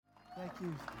Thank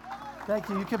you. Thank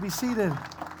you. You can be seated.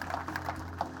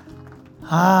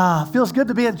 Feels good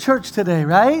to be in church today,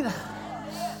 right?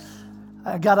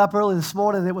 I got up early this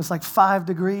morning. It was like 5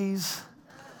 degrees.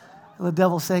 And the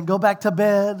devil's saying, go back to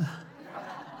bed.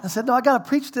 I said, no, I got to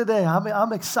preach today.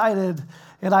 I'm excited,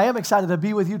 and I am excited to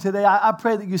be with you today. I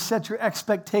pray that you set your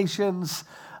expectations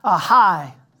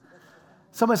high.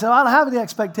 Somebody said, I don't have any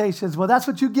expectations. Well, that's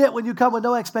what you get when you come with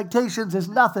no expectations is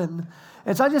nothing.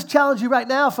 And so I just challenge you right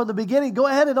now from the beginning, go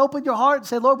ahead and open your heart and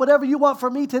say, Lord, whatever you want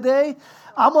from me today,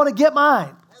 I'm going to get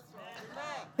mine.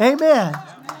 Amen.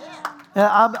 And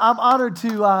I'm honored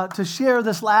to share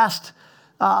this last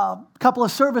couple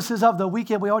of services of the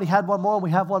weekend. We already had one more, and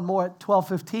we have one more at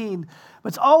 12:15. But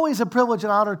it's always a privilege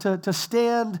and honor to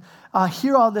stand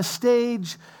here on this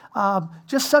stage.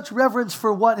 Just such reverence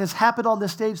for what has happened on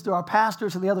this stage through our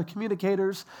pastors and the other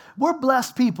communicators. We're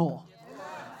blessed people.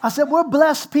 I said, we're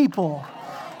blessed people.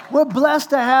 We're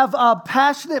blessed to have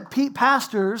passionate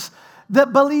pastors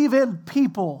that believe in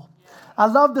people. I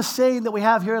love the saying that we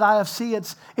have here at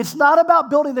IFC. It's not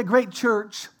about building a great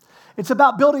church. It's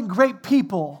about building great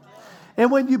people.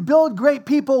 And when you build great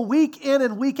people week in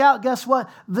and week out, guess what?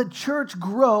 The church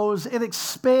grows and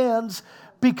expands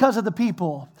because of the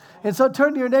people. And so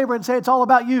turn to your neighbor and say, it's all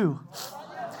about you.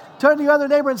 Turn to your other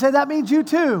neighbor and say, that means you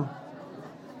too.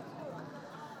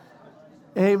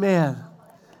 Amen.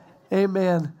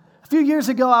 Amen. A few years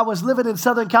ago, I was living in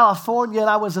Southern California, and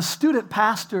I was a student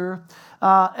pastor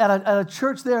at a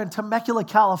church there in Temecula,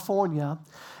 California.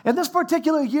 And this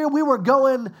particular year, we were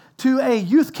going to a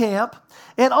youth camp.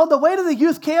 And on the way to the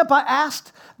youth camp, I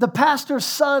asked the pastor's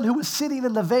son who was sitting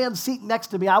in the van seat next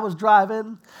to me. I was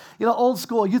driving. You know, old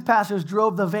school youth pastors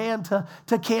drove the van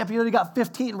to camp. You know, you got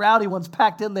 15 rowdy ones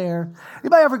packed in there.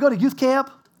 Anybody ever go to youth camp?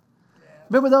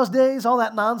 Remember those days? All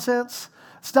that nonsense?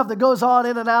 Stuff that goes on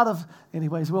in and out of...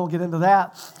 Anyways, we won't get into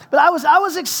that. But I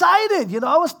was excited. You know,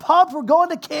 I was pumped. We're going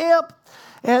to camp.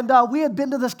 And we had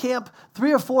been to this camp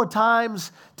 3 or 4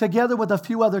 times together with a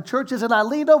few other churches. And I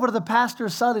leaned over to the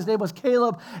pastor's son. His name was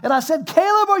Caleb. And I said,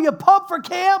 Caleb, are you pumped for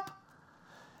camp?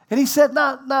 And he said,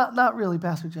 not really,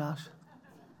 Pastor Josh.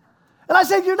 And I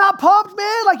said, you're not pumped,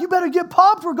 man? Like, you better get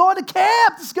pumped. We're going to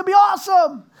camp. This is going to be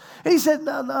awesome. And he said,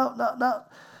 no,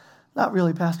 not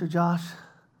really, Pastor Josh.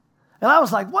 And I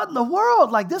was like, what in the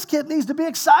world? Like, this kid needs to be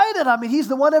excited. I mean, he's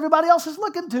the one everybody else is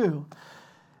looking to. And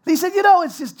he said, you know,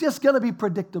 it's just going to be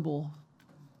predictable.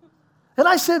 And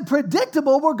I said,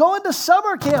 predictable? We're going to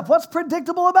summer camp. What's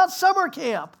predictable about summer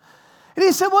camp? And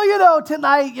he said, well, you know,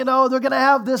 tonight, you know, they're going to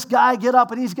have this guy get up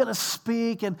and he's going to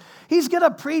speak and he's going to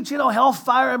preach, you know,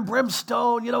 hellfire and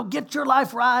brimstone, you know, get your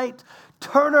life right,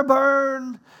 turn or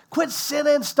burn, quit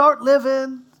sinning, start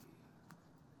living.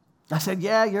 I said,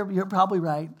 yeah, you're probably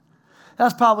right.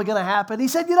 That's probably going to happen. He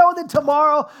said, you know, and then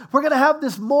tomorrow we're going to have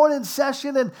this morning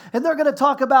session and they're going to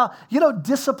talk about, you know,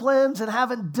 disciplines and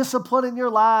having discipline in your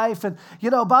life and,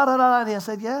 you know, blah, blah, blah. And I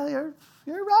said, yeah, you're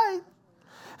right.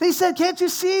 And he said, can't you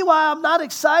see why I'm not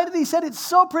excited? He said, it's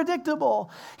so predictable.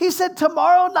 He said,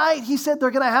 tomorrow night, he said, they're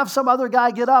going to have some other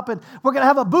guy get up and we're going to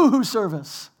have a boohoo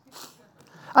service.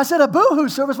 I said, a boohoo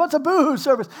service? What's a boohoo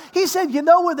service? He said, you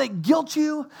know where they guilt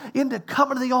you into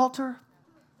coming to the altar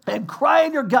and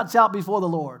crying your guts out before the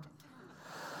Lord?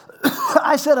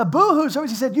 I said, a boohoo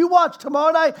service? He said, you watch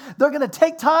tomorrow night. They're going to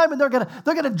take time and they're going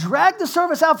to drag the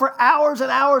service out for hours and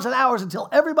hours and hours until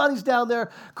everybody's down there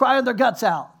crying their guts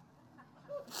out.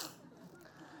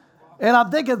 And I'm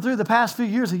thinking through the past few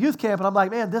years of youth camp, and I'm like,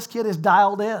 man, this kid is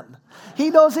dialed in. He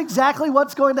knows exactly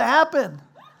what's going to happen.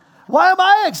 Why am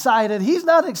I excited? He's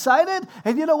not excited.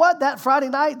 And you know what? That Friday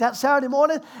night, that Saturday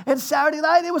morning, and Saturday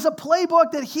night, it was a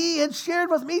playbook that he had shared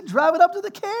with me driving up to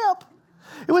the camp.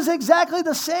 It was exactly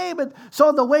the same. And so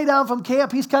on the way down from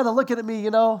camp, he's kind of looking at me,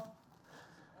 you know,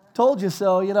 told you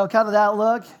so, you know, kind of that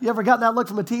look. You ever gotten that look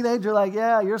from a teenager? Like,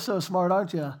 yeah, you're so smart,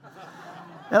 aren't you?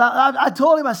 And I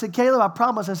told him, I said, Caleb, I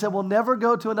promise. I said, we'll never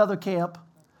go to another camp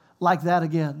like that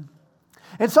again.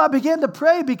 And so I began to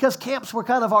pray because camps were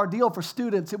kind of our deal for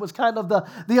students. It was kind of the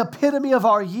epitome of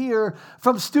our year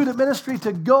from student ministry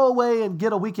to go away and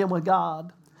get a weekend with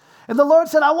God. And the Lord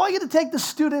said, I want you to take the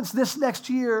students this next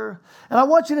year, and I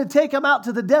want you to take them out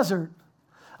to the desert.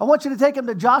 I want you to take them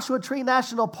to Joshua Tree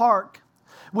National Park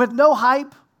with no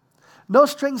hype, no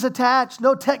strings attached,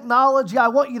 no technology. I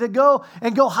want you to go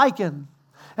hiking.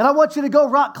 And I want you to go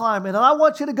rock climbing, and I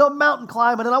want you to go mountain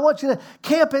climbing, and I want you to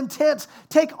camp in tents.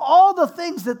 Take all the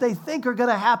things that they think are going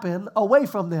to happen away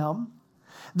from them.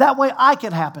 That way I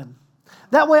can happen.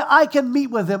 That way I can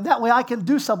meet with them. That way I can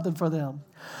do something for them.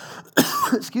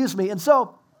 Excuse me. And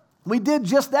so we did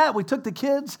just that. We took the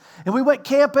kids, and we went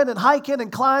camping and hiking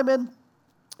and climbing.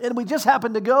 And we just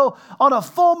happened to go on a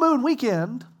full moon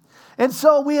weekend. And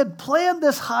so we had planned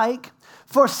this hike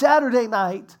for Saturday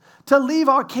night to leave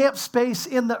our camp space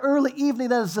in the early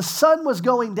evening. As the sun was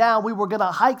going down, we were going to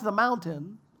hike the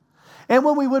mountain. And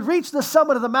when we would reach the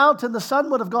summit of the mountain, the sun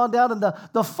would have gone down and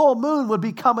the full moon would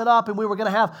be coming up, and we were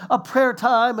going to have a prayer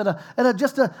time and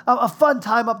just a fun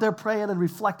time up there praying and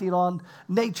reflecting on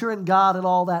nature and God and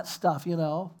all that stuff, you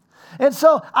know. And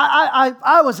so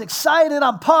I was excited.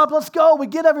 I'm pumped. Let's go. We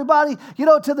get everybody, you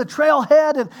know, to the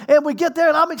trailhead, and we get there,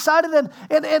 and I'm excited.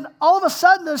 And all of a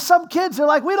sudden, there's some kids that are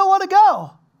like, we don't want to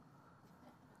go.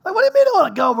 Like, what do you mean you don't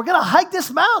want to go? We're going to hike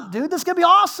this mountain, dude. This is going to be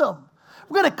awesome.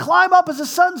 We're going to climb up as the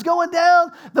sun's going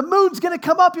down. The moon's going to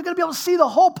come up. You're going to be able to see the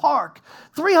whole park.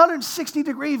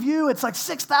 360-degree view. It's like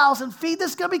 6,000 feet. This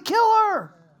is going to be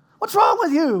killer. What's wrong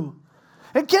with you?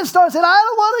 And kids started saying, I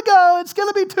don't want to go. It's going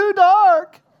to be too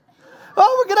dark.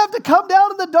 Oh, we're going to have to come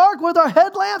down in the dark with our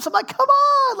headlamps. I'm like, come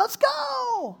on, let's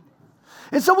go.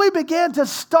 And so we began to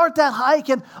start that hike.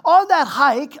 And on that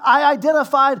hike, I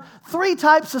identified 3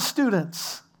 types of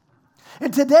students.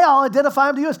 And today I'll identify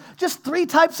them to you as just 3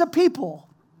 types of people.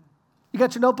 You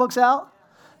got your notebooks out?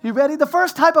 You ready? The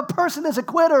first type of person is a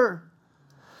quitter.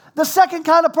 The second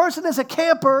kind of person is a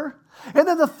camper. And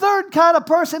then the third kind of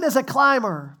person is a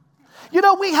climber. You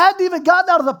know, we hadn't even gotten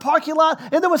out of the parking lot,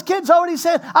 and there was kids already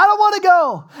saying, I don't want to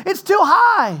go. It's too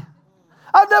high.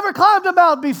 I've never climbed a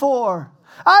mountain before.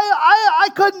 I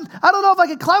couldn't, I don't know if I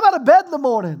could climb out of bed in the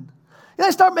morning. And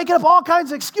they start making up all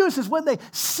kinds of excuses when they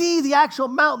see the actual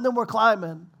mountain that we're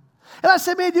climbing. And I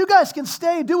said, man, you guys can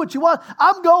stay, do what you want.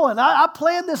 I'm going. I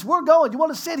planned this. We're going. You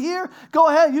want to sit here? Go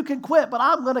ahead. You can quit, but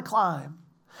I'm going to climb.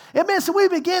 And man, so we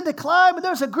began to climb, and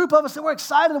there's a group of us that were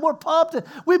excited and we're pumped, and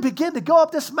we began to go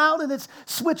up this mountain, and it's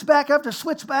switchback after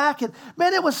switchback, and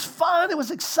man, it was fun, it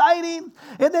was exciting.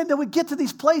 And then we get to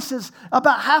these places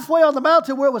about halfway on the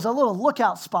mountain where it was a little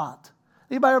lookout spot.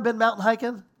 Anybody ever been mountain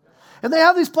hiking? And they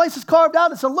have these places carved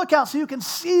out. It's a lookout so you can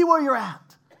see where you're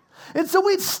at. And so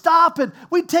we'd stop and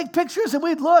we'd take pictures and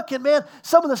we'd look, and man,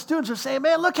 some of the students are saying,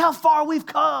 man, look how far we've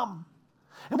come.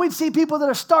 And we'd see people that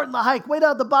are starting the hike way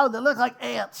down at the bottom that look like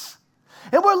ants.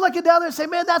 And we're looking down there and say,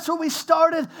 man, that's where we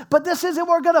started, but this isn't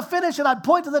where we're going to finish. And I'd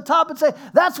point to the top and say,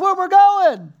 that's where we're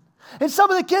going. And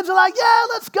some of the kids are like, yeah,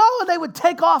 let's go. And they would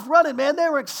take off running, man. They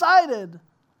were excited.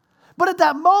 But at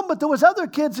that moment, there was other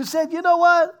kids who said, you know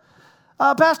what,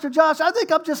 Pastor Josh, I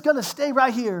think I'm just going to stay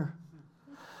right here.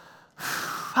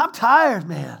 I'm tired,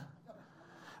 man.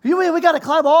 You mean we got to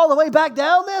climb all the way back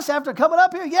down this after coming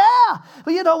up here? Yeah.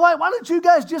 But you know what? Why don't you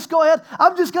guys just go ahead?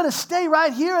 I'm just going to stay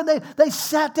right here. And they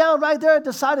sat down right there and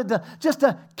decided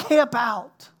to camp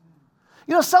out.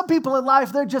 You know, some people in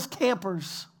life, they're just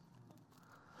campers.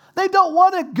 They don't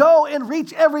want to go and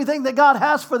reach everything that God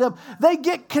has for them. They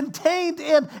get contained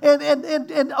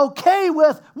and okay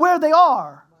with where they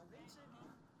are.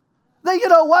 You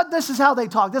know what? This is how they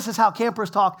talk. This is how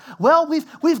campers talk. Well,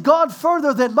 we've gone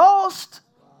further than most.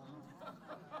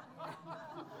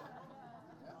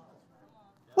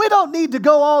 We don't need to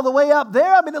go all the way up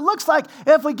there. I mean, it looks like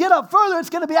if we get up further, it's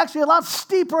going to be actually a lot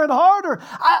steeper and harder.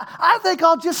 I think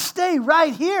I'll just stay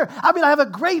right here. I mean, I have a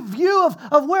great view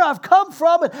of where I've come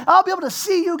from, and I'll be able to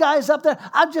see you guys up there.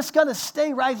 I'm just going to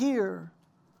stay right here.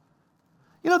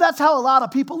 You know, that's how a lot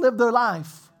of people live their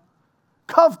life.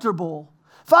 Comfortable.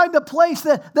 Find a place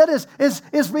that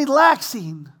is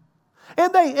relaxing.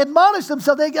 And they admonish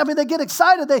themselves. They get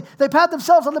excited. They pat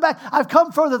themselves on the back. I've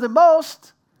come further than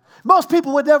most. Most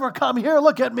people would never come here.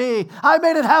 Look at me. I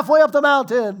made it halfway up the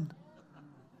mountain.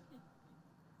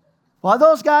 While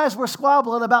those guys were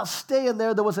squabbling about staying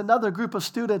there, there was another group of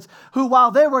students who, while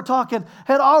they were talking,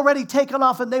 had already taken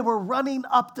off and they were running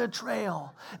up the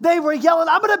trail. They were yelling,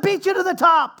 I'm going to beat you to the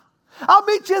top. I'll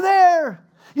meet you there.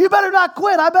 You better not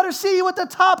quit. I better see you at the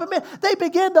top. And man, they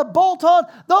began to bolt on.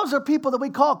 Those are people that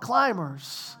we call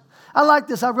climbers. I like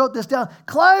this. I wrote this down.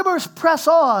 Climbers press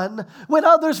on when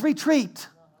others retreat.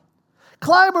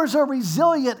 Climbers are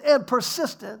resilient and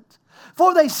persistent,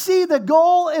 for they see the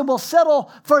goal and will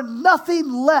settle for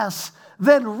nothing less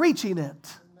than reaching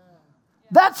it.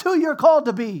 That's who you're called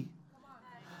to be.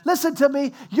 Listen to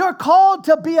me. You're called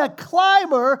to be a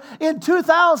climber in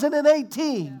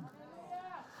 2018.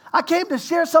 I came to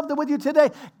share something with you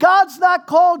today. God's not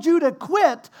called you to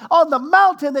quit on the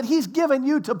mountain that He's given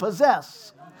you to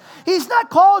possess. He's not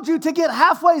called you to get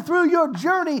halfway through your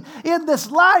journey in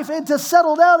this life and to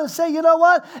settle down and say, you know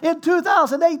what, in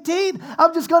 2018,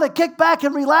 I'm just going to kick back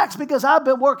and relax because I've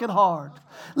been working hard.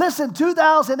 Listen,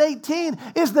 2018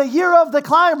 is the year of the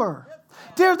climber.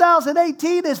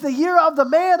 2018 is the year of the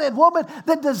man and woman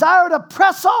that desire to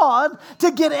press on to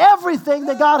get everything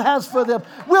that God has for them.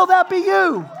 Will that be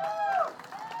you?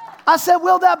 I said,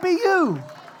 will that be you?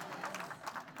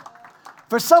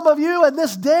 For some of you, in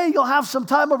this day, you'll have some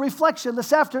time of reflection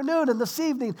this afternoon and this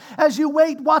evening as you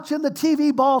wait watching the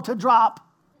TV ball to drop.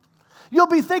 You'll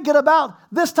be thinking about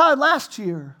this time last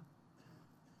year.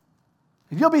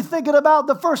 You'll be thinking about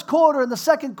the first quarter and the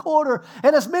second quarter.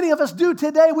 And as many of us do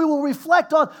today, we will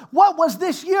reflect on what was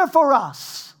this year for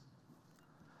us.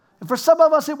 And for some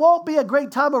of us, it won't be a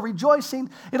great time of rejoicing.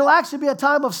 It'll actually be a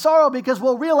time of sorrow because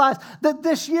we'll realize that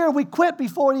this year we quit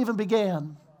before it even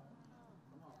began.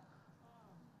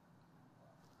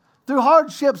 Through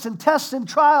hardships and tests and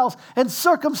trials and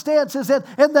circumstances and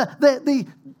the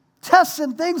tests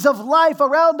and things of life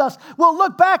around us, we'll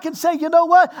look back and say, you know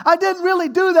what? I didn't really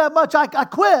do that much. I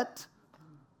quit.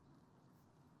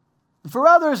 For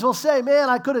others, we'll say, man,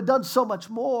 I could have done so much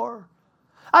more.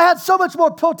 I had so much more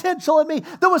potential in me.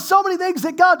 There were so many things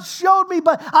that God showed me,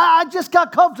 but I just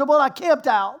got comfortable and I camped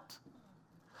out.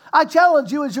 I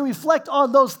challenge you as you reflect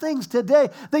on those things today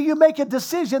that you make a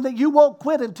decision that you won't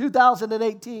quit in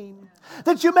 2018.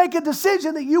 That you make a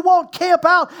decision that you won't camp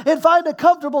out and find a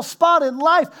comfortable spot in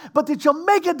life, but that you'll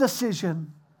make a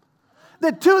decision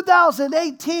that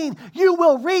 2018 you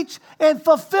will reach and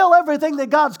fulfill everything that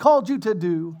God's called you to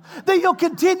do. That you'll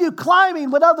continue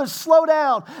climbing when others slow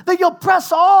down. That you'll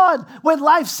press on when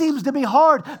life seems to be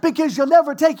hard because you'll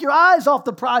never take your eyes off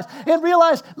the prize and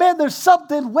realize, man, there's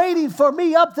something waiting for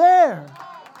me up there.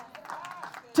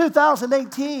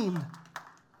 2018,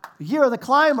 the year of the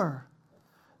climber,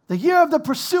 the year of the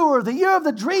pursuer, the year of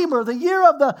the dreamer, the year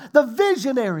of the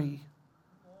visionary.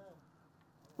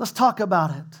 Let's talk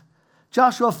about it.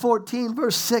 Joshua 14,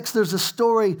 verse 6, there's a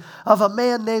story of a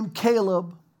man named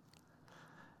Caleb.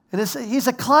 And he's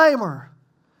a climber.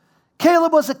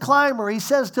 Caleb was a climber. He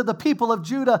says to the people of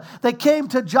Judah, they came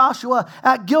to Joshua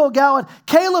at Gilgal, and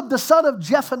Caleb, the son of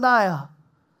Jephunneh,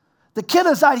 the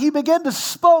Kenizzite, he began to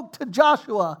spoke to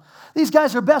Joshua. These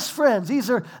guys are best friends. These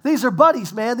are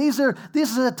buddies, man. This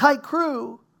is a tight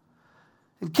crew.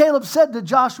 And Caleb said to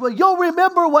Joshua, you'll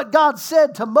remember what God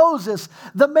said to Moses,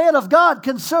 the man of God,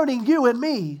 concerning you and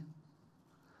me.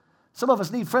 Some of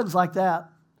us need friends like that.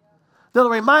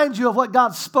 They'll remind you of what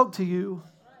God spoke to you.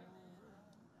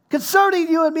 Concerning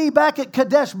you and me back at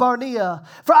Kadesh Barnea.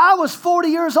 For I was 40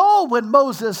 years old when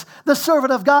Moses, the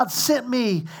servant of God, sent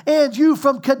me and you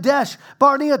from Kadesh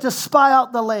Barnea to spy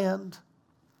out the land.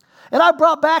 And I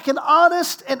brought back an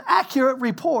honest and accurate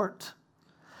report.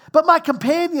 But my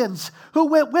companions who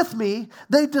went with me,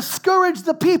 they discouraged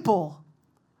the people.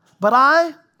 But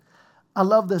I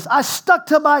love this, I stuck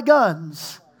to my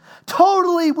guns,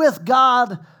 totally with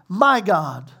God, my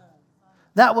God.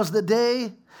 That was the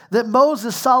day that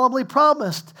Moses solemnly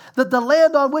promised that the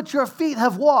land on which your feet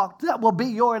have walked, that will be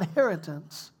your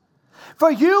inheritance. For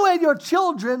you and your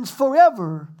children's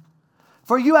forever,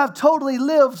 for you have totally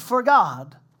lived for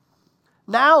God.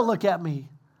 Now look at me.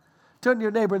 Turn to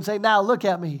your neighbor and say, now look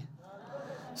at me.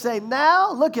 Say,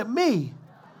 now look at me.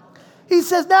 He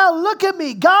says, now look at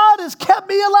me. God has kept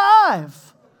me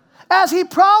alive as he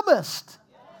promised.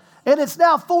 And it's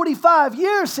now 45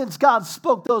 years since God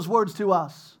spoke those words to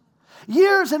us.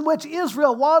 Years in which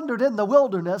Israel wandered in the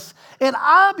wilderness. And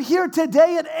I'm here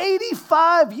today at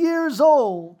 85 years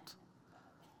old.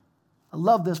 I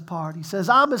love this part. He says,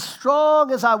 I'm as strong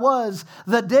as I was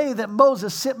the day that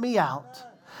Moses sent me out.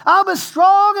 I'm as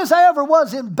strong as I ever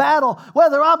was in battle,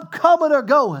 whether I'm coming or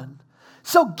going.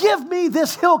 So give me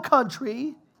this hill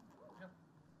country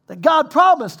that God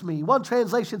promised me. One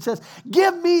translation says,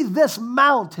 give me this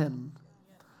mountain.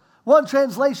 One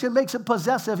translation makes it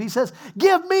possessive. He says,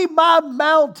 give me my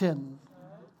mountain.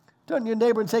 Turn to your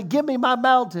neighbor and say, give me my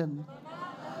mountain.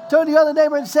 Turn to your other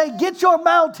neighbor and say, get your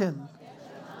mountain.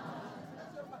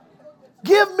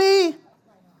 Give me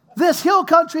this hill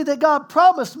country that God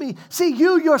promised me. See,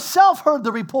 you yourself heard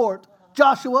the report,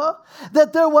 Joshua,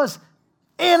 that there was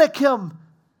Anakim,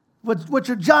 which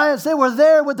are giants. They were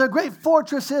there with their great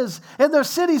fortresses and their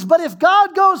cities. But if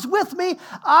God goes with me,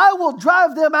 I will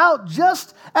drive them out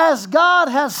just as God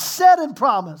has said and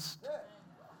promised.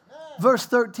 Verse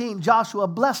 13, Joshua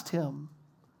blessed him.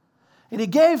 And he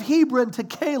gave Hebron to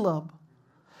Caleb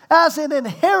as an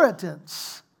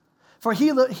inheritance. For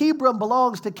Hebron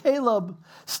belongs to Caleb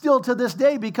still to this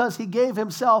day because he gave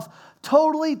himself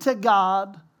totally to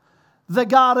God, the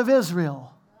God of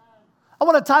Israel. I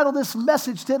want to title this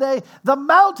message today, The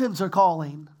Mountains Are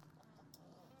Calling.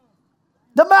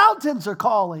 The mountains are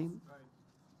calling.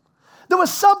 There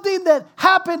was something that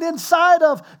happened inside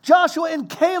of Joshua and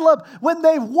Caleb when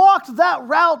they walked that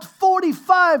route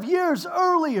 45 years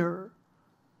earlier.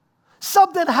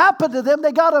 Something happened to them.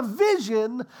 They got a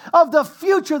vision of the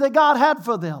future that God had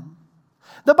for them.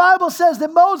 The Bible says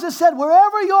that Moses said,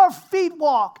 wherever your feet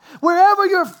walk, wherever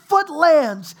your foot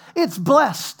lands, it's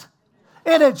blessed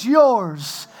and it's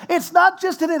yours. It's not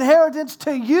just an inheritance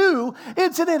to you,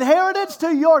 it's an inheritance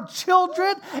to your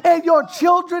children and your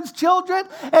children's children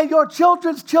and your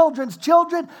children's children's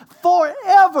children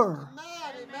forever.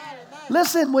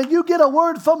 Listen, when you get a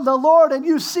word from the Lord and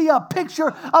you see a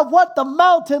picture of what the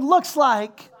mountain looks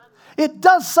like, it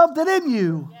does something in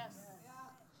you.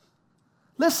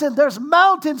 Listen, there's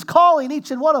mountains calling each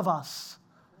and one of us.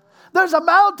 There's a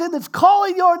mountain that's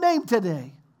calling your name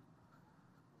today.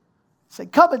 Say,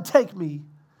 come and take me.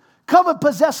 Come and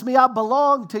possess me. I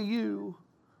belong to you.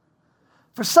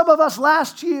 For some of us,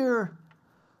 last year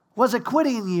was a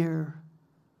quitting year.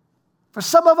 For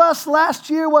some of us, last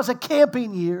year was a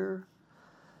camping year.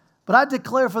 But I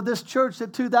declare for this church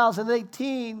that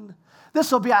 2018,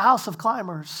 this will be a house of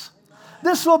climbers.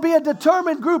 This will be a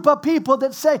determined group of people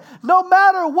that say, no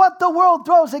matter what the world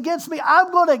throws against me,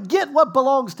 I'm going to get what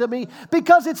belongs to me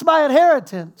because it's my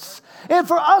inheritance. And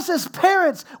for us as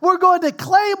parents, we're going to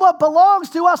claim what belongs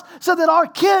to us so that our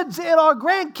kids and our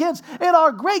grandkids and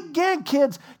our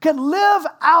great-grandkids can live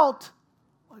out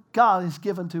what God has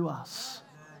given to us.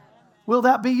 Will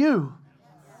that be you?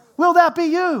 Will that be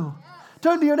you?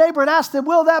 Turn to your neighbor and ask them,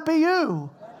 will that be you?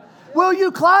 Will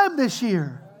you climb this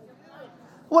year?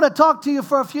 I want to talk to you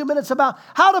for a few minutes about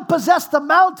how to possess the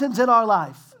mountains in our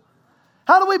life.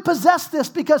 How do we possess this?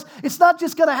 Because it's not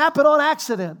just going to happen on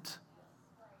accident.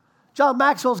 John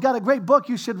Maxwell's got a great book.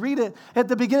 You should read it at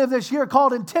the beginning of this year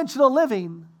called Intentional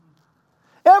Living.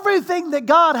 Everything that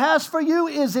God has for you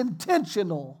is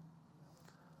intentional.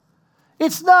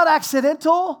 It's not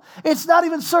accidental. It's not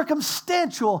even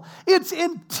circumstantial. It's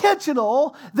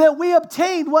intentional that we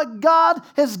obtain what God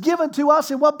has given to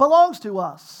us and what belongs to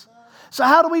us. So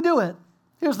how do we do it?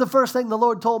 Here's the first thing the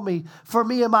Lord told me for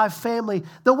me and my family.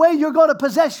 The way you're going to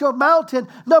possess your mountain,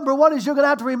 number one, is you're going to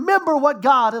have to remember what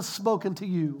God has spoken to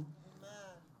you.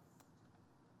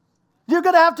 You're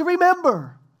going to have to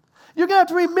remember. You're going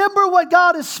to have to remember what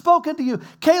God has spoken to you.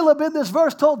 Caleb in this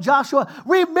verse told Joshua,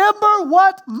 remember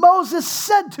what Moses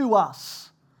said to us.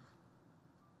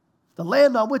 The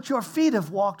land on which your feet have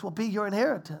walked will be your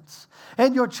inheritance,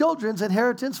 and your children's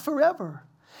inheritance forever.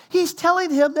 He's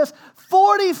telling him this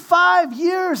 45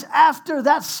 years after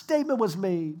that statement was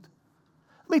made.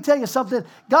 Let me tell you something.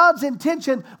 God's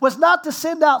intention was not to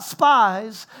send out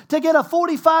spies to get a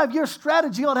 45-year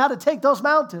strategy on how to take those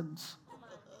mountains.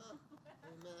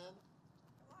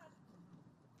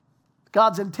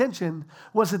 God's intention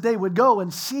was that they would go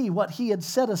and see what he had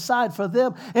set aside for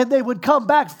them, and they would come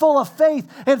back full of faith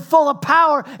and full of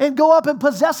power and go up and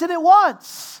possess it at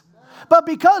once. But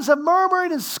because of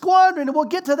murmuring and squandering, and we'll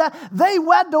get to that, they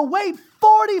had to wait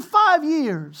 45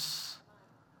 years.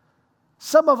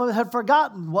 Some of them had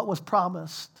forgotten what was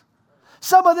promised.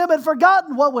 Some of them had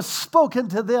forgotten what was spoken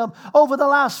to them over the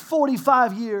last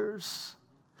 45 years.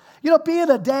 You know, being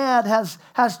a dad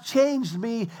has changed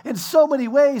me in so many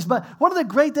ways, but one of the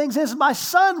great things is my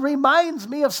son reminds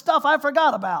me of stuff I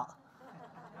forgot about.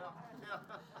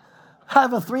 I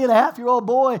have a 3.5-year-old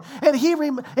boy, and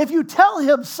if you tell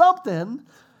him something,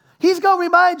 he's going to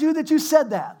remind you that you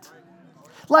said that.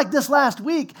 Like this last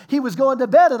week, he was going to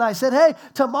bed, and I said, hey,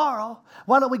 tomorrow,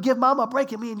 why don't we give Mama a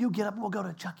break, and me and you get up, and we'll go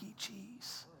to Chuck E.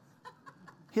 Cheese.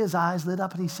 His eyes lit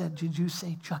up, and he said, did you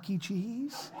say Chuck E.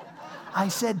 Cheese? I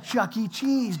said, Chuck E.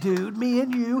 Cheese, dude, me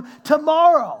and you,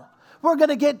 tomorrow. We're going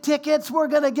to get tickets, we're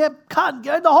going to get cotton,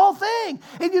 the whole thing.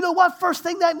 And you know what? First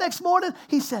thing that next morning,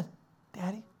 he said,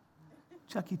 Daddy,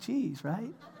 Chuck E. Cheese,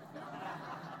 right?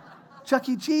 Chuck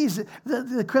E. Cheese.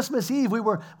 The Christmas Eve, we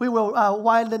were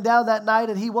winding down that night,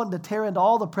 and he wanted to tear into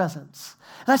all the presents.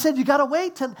 And I said, you got to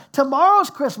wait till tomorrow's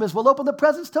Christmas. We'll open the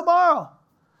presents tomorrow.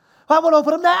 Well, I want to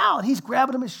open them now. And he's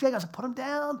grabbing them and shaking. I said, put them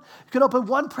down. You can open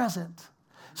one present.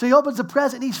 So he opens the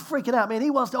present, and he's freaking out. Man, he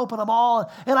wants to open them all.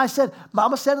 And I said,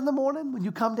 Mama said in the morning, when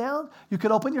you come down, you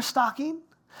can open your stocking.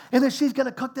 And then she's going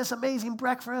to cook this amazing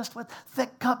breakfast with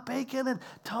thick cut bacon and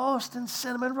toast and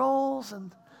cinnamon rolls.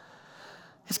 And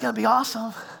it's going to be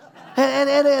awesome.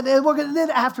 And we're going to, then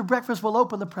after breakfast, we'll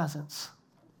open the presents.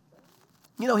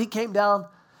 You know, he came down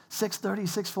 6:30,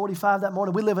 6:45 that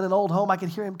morning. We live in an old home. I could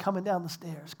hear him coming down the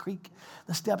stairs,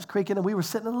 the steps creaking. And we were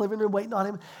sitting in the living room waiting on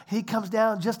him. He comes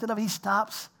down just enough. He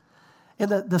stops. And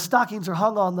the stockings are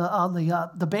hung on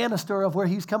the banister of where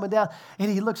he's coming down. And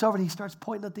he looks over and he starts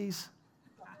pointing at these.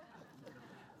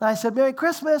 And I said, Merry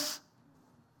Christmas.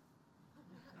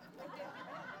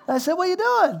 And I said, what are you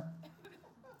doing?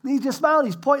 And he just smiled.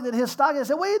 He's pointing at his stocking. I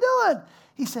said, what are you doing?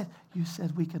 He said, you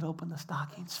said we could open the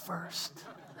stockings first.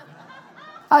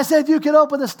 I said, you can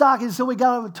open the stockings. So we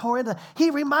got him and tore into. He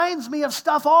reminds me of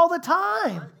stuff all the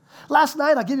time. Last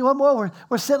night, I'll give you one more.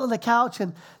 We're sitting on the couch,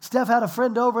 and Steph had a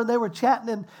friend over, and they were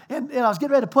chatting, and I was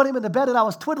getting ready to put him in the bed, and I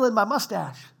was twiddling my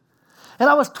mustache. And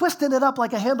I was twisting it up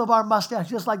like a handlebar mustache,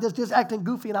 just like this, just acting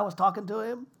goofy, and I was talking to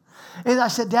him. And I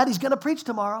said, Daddy's going to preach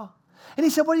tomorrow. And he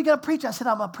said, what are you going to preach? I said,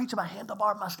 I'm going to preach my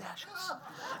handlebar mustaches.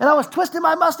 And I was twisting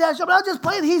my mustache up, and I was just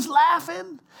playing. He's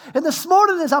laughing. And this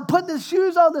morning, as I'm putting his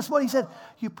shoes on this morning, he said,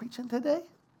 you preaching today?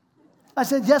 I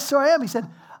said, yes, sir, I am. He said,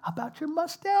 about your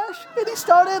mustache? And he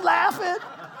started laughing.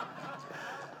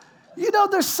 You know,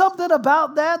 there's something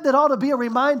about that ought to be a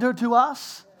reminder to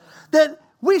us that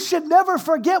we should never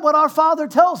forget what our Father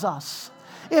tells us.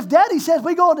 If Daddy says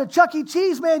we going to Chuck E.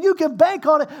 Cheese, man, you can bank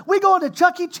on it. We going to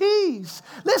Chuck E. Cheese.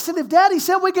 Listen, if Daddy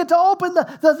said we get to open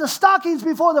the stockings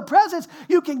before the presents,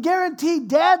 you can guarantee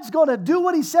Dad's going to do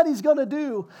what he said he's going to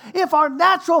do. If our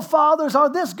natural fathers are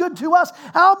this good to us,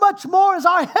 how much more is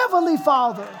our Heavenly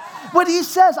Father? When he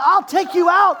says, I'll take you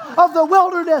out of the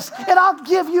wilderness and I'll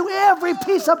give you every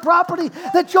piece of property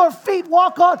that your feet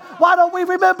walk on, why don't we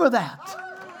remember that?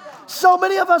 So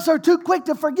many of us are too quick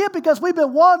to forget because we've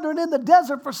been wandering in the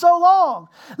desert for so long.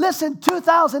 Listen,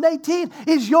 2018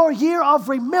 is your year of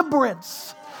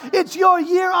remembrance. It's your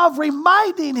year of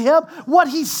reminding him what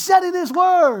he said in his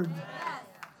word.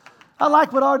 I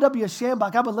like what R.W.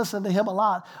 Schambach, I've been listening to him a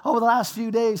lot over the last few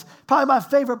days. Probably my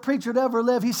favorite preacher to ever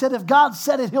live. He said, if God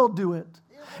said it, he'll do it.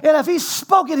 And if he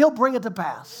spoke it, he'll bring it to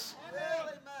pass.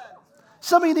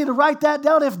 Some of you need to write that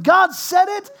down. If God said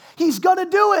it, he's going to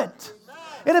do it.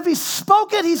 And if he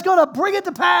spoke it, he's going to bring it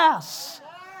to pass.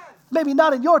 Maybe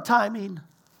not in your timing,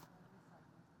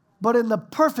 but in the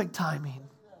perfect timing.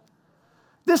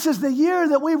 This is the year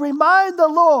that we remind the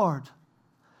Lord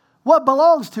what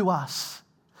belongs to us.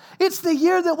 It's the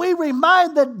year that we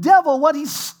remind the devil what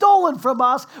he's stolen from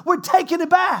us. We're taking it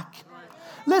back.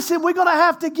 Listen, we're going to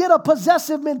have to get a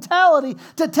possessive mentality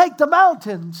to take the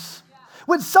mountains.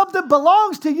 When something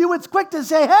belongs to you, it's quick to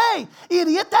say, hey,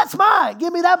 idiot, that's mine.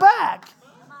 Give me that back.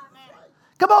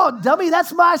 Come on, dummy,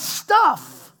 that's my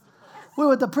stuff. We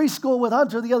were at the preschool with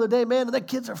Hunter the other day, man, and the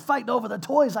kids are fighting over the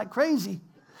toys like crazy.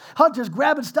 Hunter's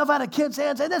grabbing stuff out of kids'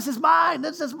 hands, saying, this is mine,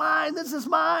 this is mine, this is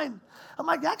mine. I'm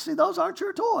like, actually, those aren't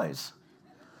your toys.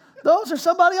 Those are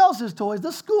somebody else's toys,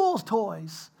 the school's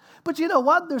toys. But you know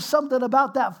what? There's something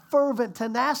about that fervent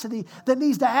tenacity that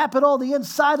needs to happen on the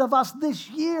inside of us this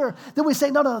year that we say,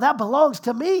 no, that belongs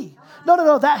to me.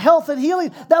 No, that health and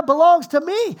healing, that belongs to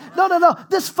me. No,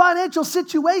 this financial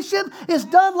situation is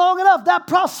done long enough. That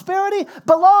prosperity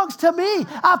belongs to me.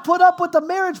 I put up with the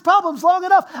marriage problems long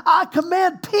enough. I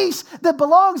command peace that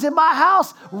belongs in my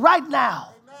house right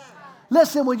now.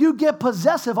 Listen, when you get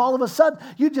possessive, all of a sudden,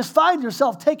 you just find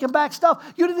yourself taking back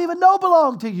stuff you didn't even know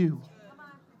belonged to you.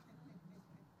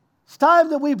 It's time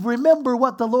that we remember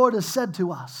what the Lord has said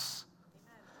to us.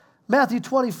 Matthew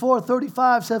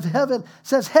 24:35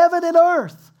 says, heaven and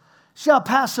earth shall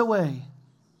pass away.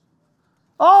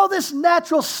 All this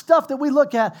natural stuff that we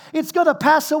look at, it's going to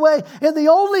pass away. And the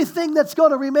only thing that's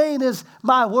going to remain is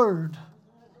my word.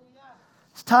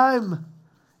 It's time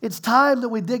that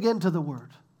we dig into the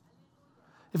word.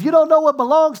 If you don't know what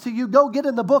belongs to you, go get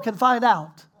in the book and find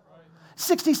out.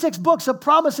 66 books of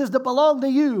promises that belong to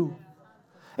you.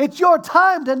 It's your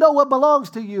time to know what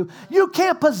belongs to you. You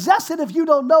can't possess it if you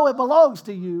don't know it belongs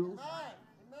to you.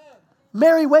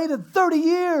 Mary waited 30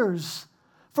 years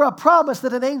for a promise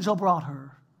that an angel brought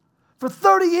her. For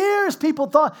 30 years, people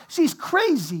thought she's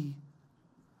crazy.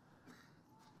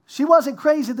 She wasn't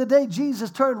crazy the day Jesus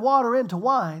turned water into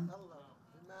wine.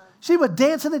 She was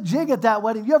dancing a jig at that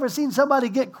wedding. You ever seen somebody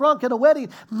get crunk at a wedding?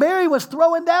 Mary was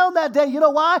throwing down that day. You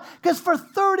know why? Because for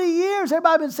 30 years,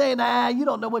 everybody been saying, you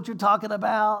don't know what you're talking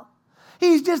about.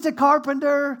 He's just a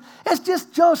carpenter. It's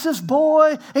just Joseph's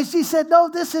boy. And she said, no,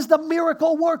 this is the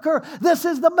miracle worker. This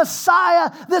is the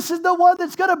Messiah. This is the one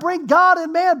that's going to bring God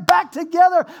and man back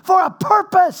together for a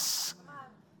purpose.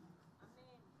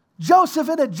 Joseph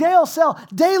in a jail cell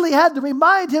daily had to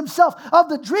remind himself of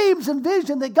the dreams and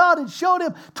vision that God had shown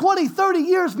him 20, 30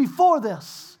 years before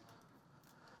this.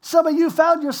 Some of you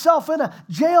found yourself in a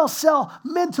jail cell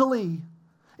mentally.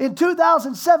 In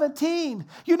 2017,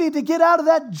 you need to get out of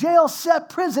that jail set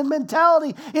prison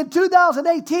mentality in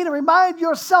 2018 and remind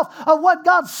yourself of what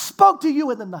God spoke to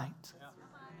you in the night.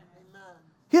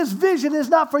 His vision is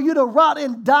not for you to rot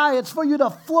and die. It's for you to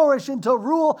flourish and to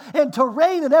rule and to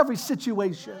reign in every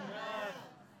situation.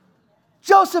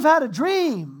 Joseph had a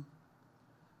dream,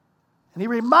 and he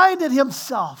reminded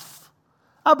himself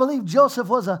I believe Joseph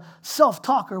was a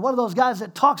self-talker, one of those guys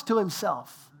that talks to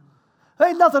himself. There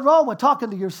ain't nothing wrong with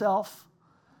talking to yourself,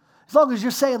 as long as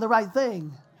you're saying the right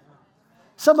thing.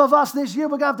 Some of us this year,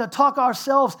 we're going to have to talk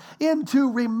ourselves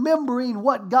into remembering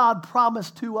what God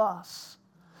promised to us.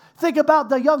 Think about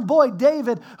the young boy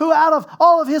David, who out of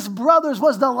all of his brothers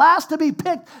was the last to be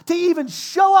picked to even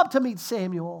show up to meet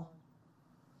Samuel.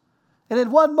 And in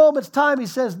one moment's time, he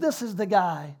says, this is the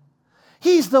guy.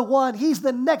 He's the one. He's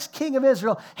the next king of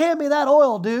Israel. Hand me that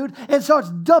oil, dude. And starts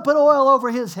dumping oil over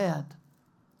his head.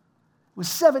 It was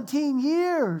 17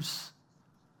 years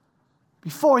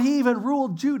before he even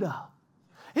ruled Judah.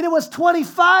 And it was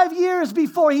 25 years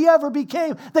before he ever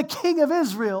became the king of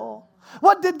Israel.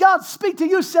 What did God speak to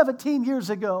you 17 years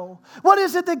ago? What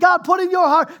is it that God put in your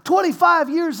heart 25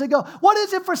 years ago? What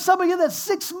is it for some of you that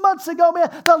 6 months ago, man,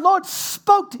 the Lord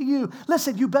spoke to you?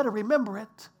 Listen, you better remember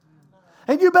it.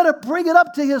 And you better bring it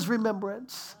up to his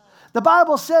remembrance. The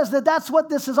Bible says that that's what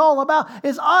this is all about,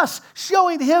 is us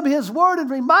showing him his word and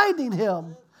reminding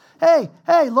him.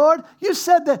 Hey, Lord, you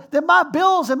said that my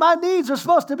bills and my needs are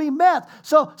supposed to be met.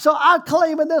 So I'm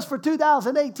claiming this for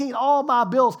 2018. All my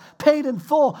bills paid in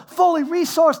full, fully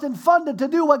resourced and funded to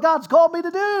do what God's called me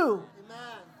to do. Amen.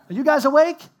 Are you guys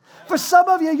awake? For some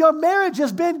of you, your marriage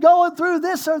has been going through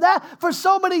this or that for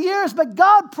so many years, but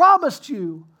God promised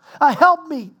you a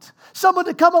helpmeet, someone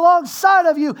to come alongside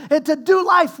of you and to do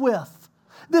life with.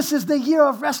 This is the year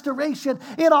of restoration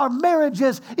in our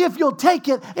marriages if you'll take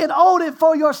it and own it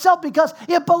for yourself because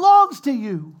it belongs to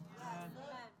you.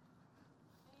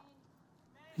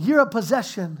 Year of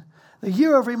possession. The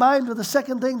year of reminder. The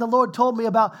second thing the Lord told me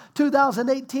about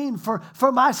 2018 for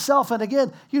myself. And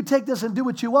again, you take this and do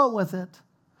what you want with it.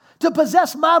 To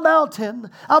possess my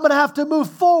mountain, I'm going to have to move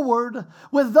forward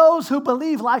with those who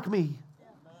believe like me.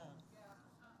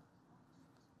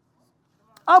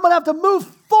 I'm going to have to move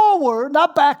forward,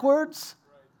 not backwards.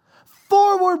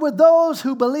 Forward with those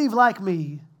who believe like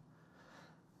me.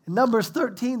 In Numbers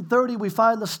 13:30, we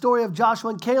find the story of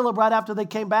Joshua and Caleb right after they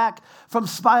came back from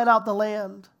spying out the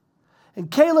land. And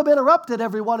Caleb interrupted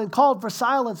everyone and called for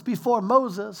silence before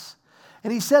Moses.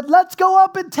 And he said, let's go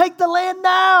up and take the land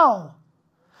now,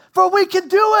 for we can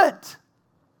do it.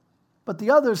 But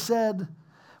the others said,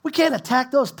 we can't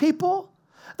attack those people.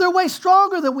 They're way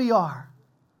stronger than we are.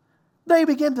 They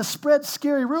began to spread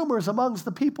scary rumors amongst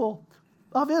the people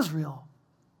of Israel.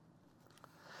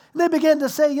 And they began to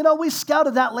say, we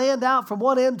scouted that land out from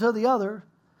one end to the other.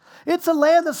 It's a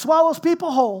land that swallows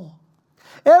people whole.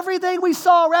 Everything we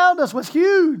saw around us was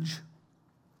huge.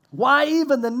 Why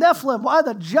even the Nephilim? Why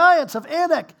the giants of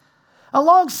Anak?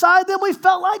 Alongside them, we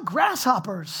felt like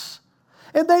grasshoppers.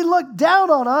 And they looked down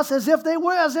on us as if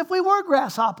we were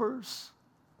grasshoppers.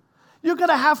 You're going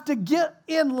to have to get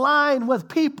in line with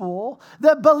people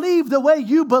that believe the way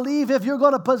you believe if you're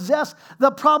going to possess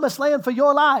the promised land for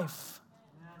your life.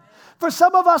 For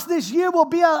some of us, this year will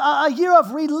be a year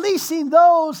of releasing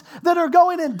those that are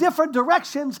going in different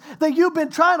directions that you've been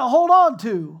trying to hold on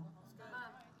to.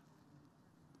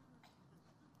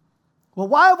 Well,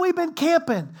 why have we been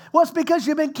camping? Well, it's because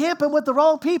you've been camping with the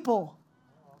wrong people.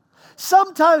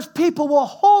 Sometimes people will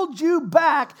hold you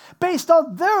back based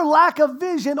on their lack of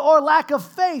vision or lack of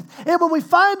faith. And when we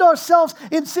find ourselves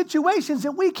in situations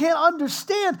that we can't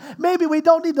understand, maybe we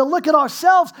don't need to look at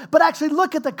ourselves, but actually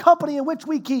look at the company in which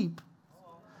we keep.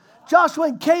 Joshua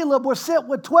and Caleb were sent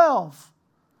with 12.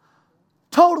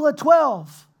 Total of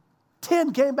 12.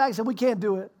 10 came back and said, we can't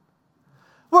do it.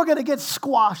 We're going to get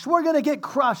squashed. We're going to get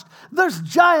crushed. There's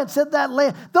giants in that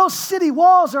land. Those city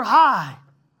walls are high.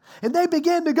 And they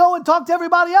began to go and talk to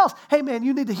everybody else. Hey, man,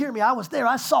 you need to hear me. I was there.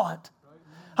 I saw it.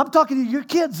 I'm talking to your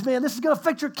kids, man. This is going to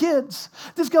affect your kids.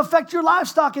 This is going to affect your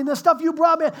livestock and the stuff you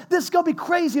brought, man. This is going to be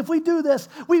crazy if we do this.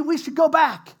 We should go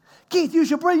back. Keith, you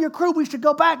should bring your crew. We should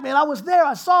go back, man. I was there.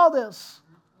 I saw this.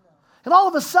 And all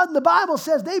of a sudden, the Bible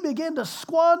says they began to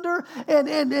squander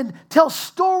and tell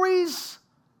stories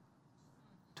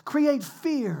to create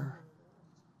fear.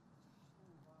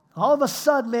 All of a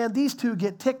sudden, man, these two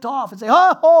get ticked off and say,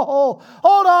 hold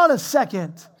on a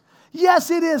second.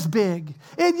 Yes, it is big.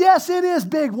 And yes, it is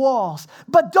big walls.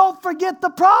 But don't forget the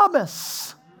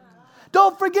promise.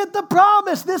 Don't forget the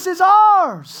promise. This is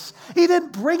ours. He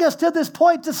didn't bring us to this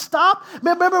point to stop.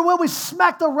 Remember when we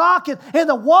smacked the rock and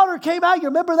the water came out? You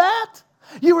remember that?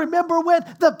 You remember when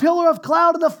the pillar of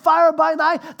cloud and the fire by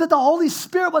night that the Holy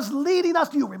Spirit was leading us?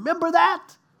 Do you remember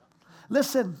that?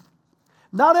 Listen.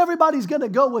 Not everybody's going to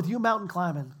go with you mountain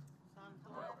climbing.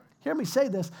 Hear me say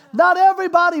this. Not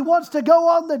everybody wants to go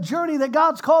on the journey that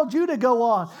God's called you to go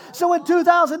on. So in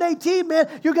 2018, man,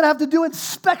 you're going to have to do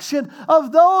inspection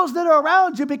of those that are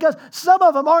around you because some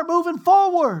of them aren't moving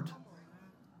forward.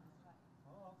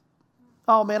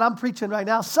 Oh man, I'm preaching right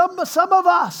now. Some of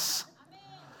us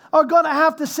are going to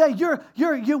have to say,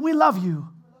 we love you.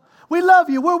 We love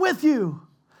you. We're with you.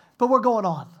 But we're going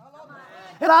on.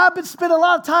 And I've been spending a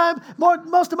lot of time,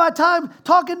 most of my time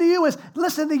talking to you is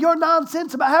listening to your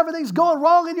nonsense about how everything's going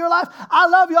wrong in your life. I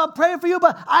love you. I'm praying for you,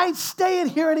 but I ain't staying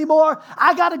here anymore.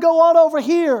 I got to go on over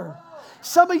here.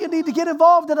 Some of you need to get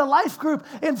involved in a life group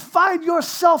and find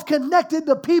yourself connected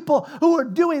to people who are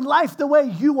doing life the way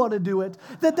you want to do it,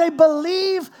 that they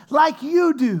believe like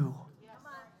you do.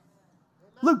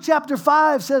 Luke chapter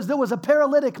 5 says there was a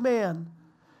paralytic man.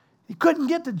 He couldn't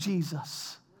get to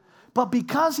Jesus. But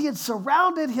because he had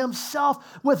surrounded himself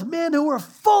with men who were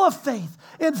full of faith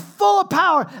and full of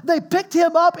power, they picked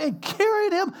him up and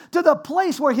carried him to the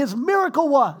place where his miracle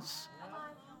was.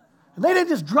 And they didn't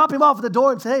just drop him off at the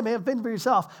door and say, hey, man, fend for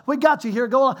yourself. We got you here.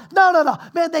 Go on. No.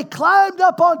 Man, they climbed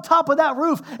up on top of that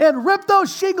roof and ripped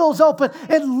those shingles open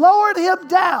and lowered him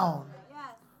down.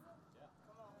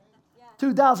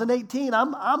 2018,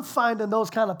 I'm finding those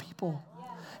kind of people.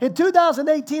 In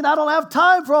 2018, I don't have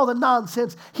time for all the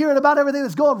nonsense, hearing about everything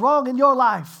that's going wrong in your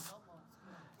life.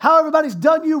 How everybody's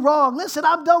done you wrong. Listen,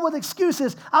 I'm done with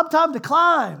excuses. I'm time to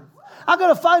climb. I'm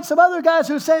going to find some other guys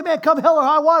who say, man, come hell or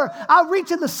high water. I'm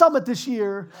reaching the summit this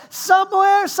year.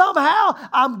 Somewhere, somehow,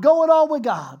 I'm going on with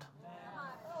God.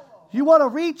 You want to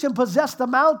reach and possess the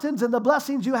mountains and the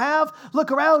blessings you have?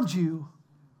 Look around you.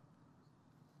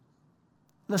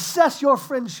 And assess your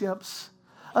friendships.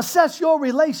 Assess your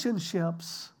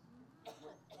relationships.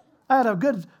 I had a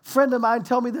good friend of mine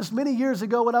tell me this many years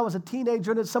ago when I was a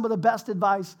teenager, and it's some of the best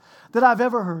advice that I've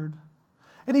ever heard.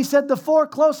 And he said, the 4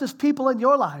 closest people in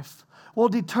your life will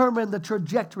determine the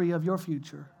trajectory of your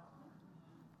future.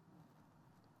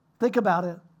 Think about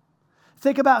it.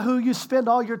 Think about who you spend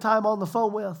all your time on the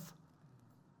phone with.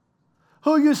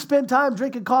 Who you spend time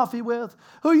drinking coffee with.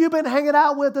 Who you've been hanging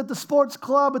out with at the sports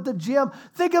club, at the gym.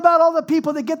 Think about all the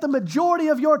people that get the majority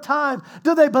of your time.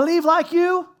 Do they believe like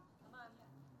you?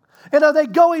 And are they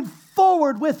going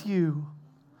forward with you?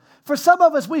 For some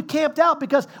of us, we've camped out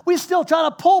because we still try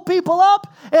to pull people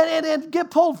up and get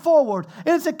pulled forward.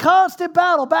 And it's a constant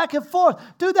battle back and forth.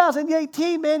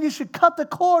 2018, man, you should cut the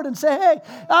cord and say, hey,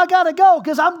 I got to go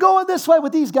because I'm going this way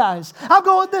with these guys. I'm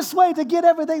going this way to get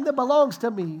everything that belongs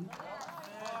to me.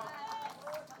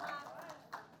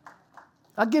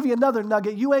 I'll give you another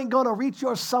nugget. You ain't going to reach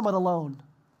your summit alone.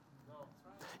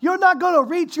 You're not going to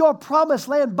reach your promised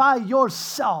land by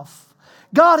yourself.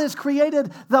 God has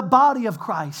created the body of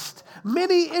Christ.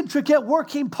 Many intricate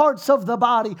working parts of the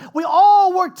body. We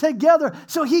all work together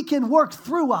so He can work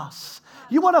through us.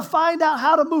 You want to find out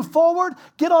how to move forward?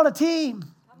 Get on a team.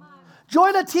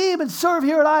 Join a team and serve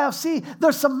here at IFC.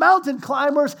 There's some mountain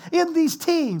climbers in these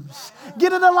teams.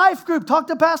 Get in a life group. Talk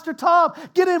to Pastor Tom.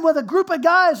 Get in with a group of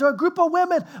guys or a group of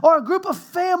women or a group of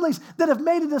families that have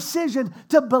made a decision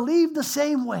to believe the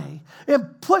same way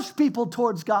and push people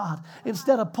towards God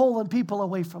instead of pulling people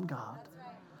away from God.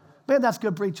 Man, that's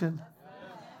good preaching.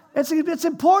 It's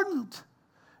important.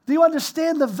 Do you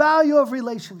understand the value of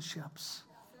relationships?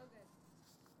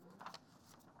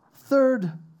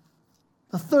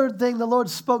 The third thing the Lord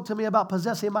spoke to me about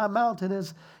possessing my mountain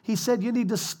is He said you need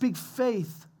to speak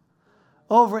faith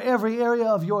over every area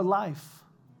of your life.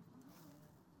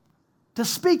 To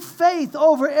speak faith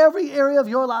over every area of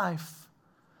your life.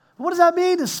 What does that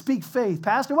mean to speak faith,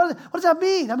 Pastor? What does that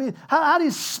mean? I mean, how do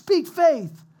you speak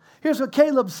faith? Here's what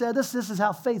Caleb said. This is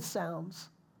how faith sounds.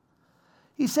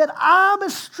 He said, I'm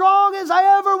as strong as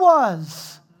I ever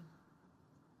was.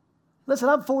 Listen,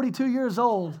 I'm 42 years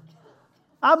old.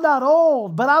 I'm not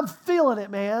old, but I'm feeling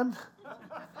it, man.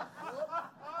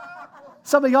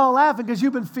 Some of y'all laughing because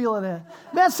you've been feeling it.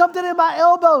 Man, something in my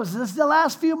elbows. This is the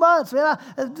last few months. Man,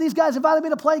 these guys invited me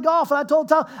to play golf, and I told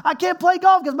Tom, I can't play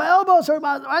golf because my elbows hurt.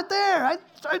 Right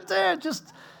there.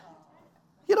 Just,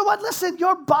 you know what? Listen,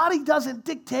 your body doesn't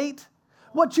dictate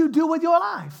what you do with your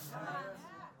life.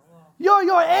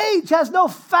 Your age has no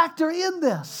factor in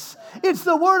this. It's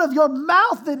the word of your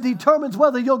mouth that determines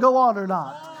whether you'll go on or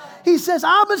not. He says,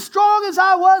 I'm as strong as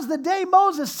I was the day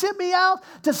Moses sent me out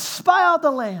to spy out the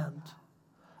land.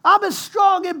 I'm as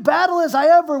strong in battle as I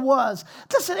ever was.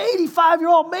 This is an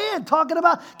 85-year-old man talking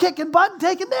about kicking butt and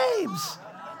taking names.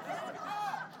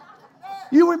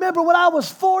 You remember when I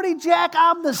was 40, Jack?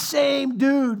 I'm the same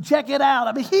dude. Check it out.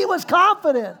 I mean, he was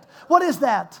confident. What is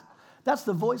that? That's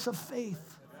the voice of faith.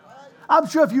 I'm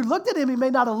sure if you looked at him, he may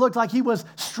not have looked like he was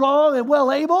strong and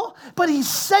well able, but he's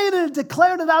saying it and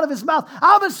declaring it out of his mouth.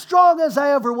 I'm as strong as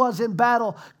I ever was in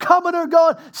battle, coming or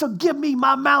going, so give me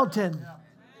my mountain.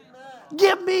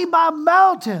 Give me my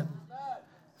mountain.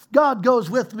 If God goes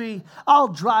with me, I'll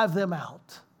drive them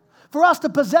out. For us to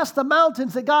possess the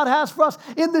mountains that God has for us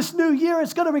in this new year,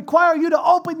 it's going to require you to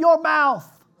open your mouth.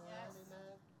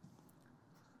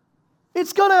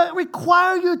 It's going to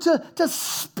require you to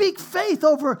speak faith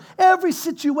over every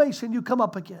situation you come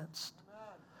up against.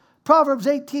 Proverbs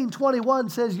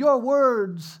 18:21 says, your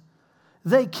words,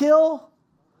 they kill,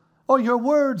 or your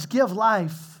words give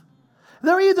life.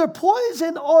 They're either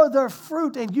poison or they're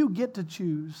fruit, and you get to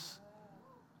choose.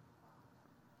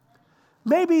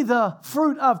 Maybe the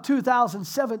fruit of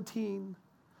 2017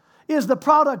 is the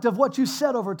product of what you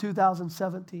said over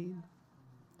 2017.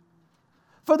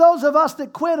 For those of us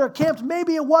that quit or camped,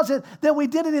 maybe it wasn't that we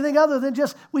did anything other than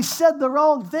just we said the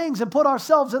wrong things and put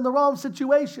ourselves in the wrong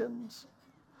situations.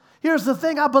 Here's the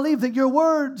thing, I believe that your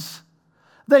words,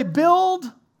 they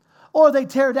build or they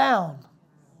tear down.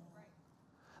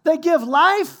 They give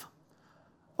life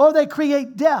or they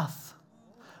create death.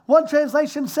 One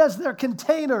translation says they're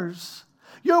containers.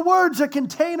 Your words are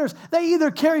containers. They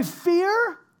either carry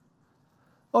fear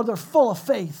or they're full of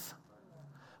faith.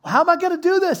 Well, how am I going to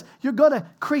do this? You're going to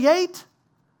create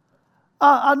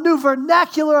a new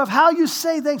vernacular of how you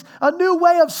say things, a new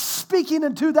way of speaking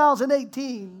in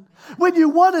 2018. When you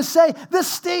want to say, this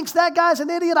stinks, that guy's an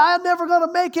idiot, I'm never going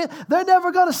to make it, they're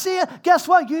never going to see it, guess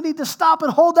what? You need to stop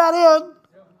and hold that in.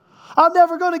 I'm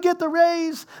never going to get the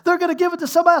raise. They're going to give it to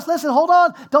somebody else. Listen, hold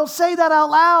on. Don't say that out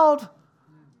loud.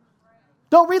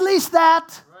 Don't release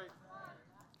that.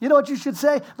 You know what you should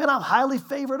say? Man, I'm highly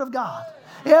favored of God.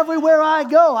 Everywhere I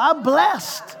go, I'm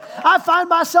blessed. I find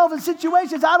myself in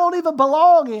situations I don't even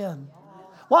belong in.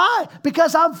 Why?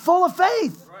 Because I'm full of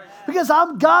faith. Because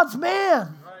I'm God's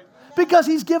man. Because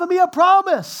He's given me a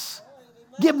promise.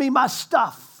 Give me my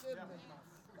stuff.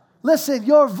 Listen,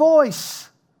 your voice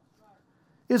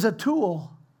is a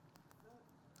tool.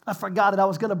 I forgot it. I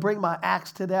was going to bring my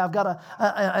axe today. I've got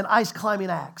an ice climbing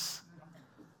axe.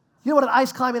 You know what an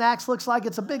ice climbing axe looks like?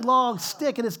 It's a big long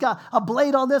stick and it's got a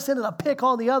blade on this end and a pick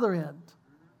on the other end.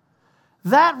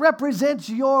 That represents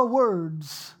your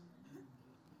words.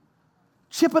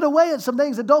 Chipping away at some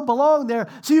things that don't belong there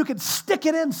so you can stick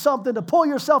it in something to pull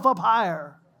yourself up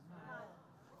higher.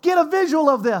 Get a visual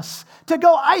of this. To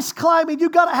go ice climbing,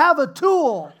 you've got to have a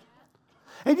tool.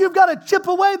 And you've got to chip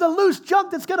away the loose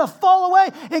junk that's going to fall away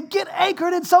and get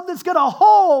anchored in something that's going to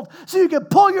hold so you can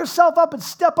pull yourself up and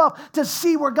step up to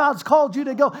see where God's called you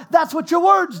to go. That's what your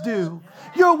words do.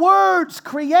 Your words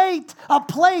create a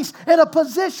place and a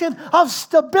position of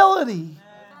stability.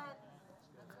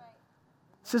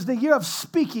 This is the year of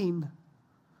speaking.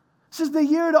 This is the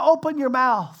year to open your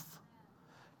mouth.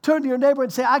 Turn to your neighbor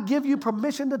and say, I give you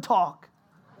permission to talk.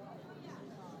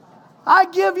 I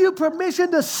give you permission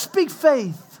to speak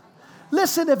faith.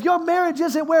 Listen, if your marriage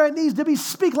isn't where it needs to be,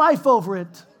 speak life over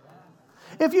it.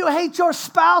 If you hate your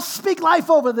spouse, speak life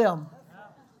over them.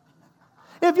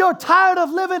 If you're tired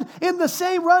of living in the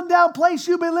same rundown place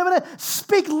you've been living in,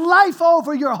 speak life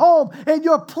over your home and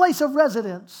your place of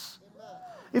residence.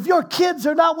 If your kids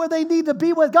are not where they need to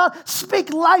be with God,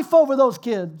 speak life over those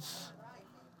kids.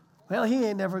 Well, he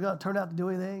ain't never going to turn out to do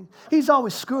anything. He's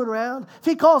always screwing around. If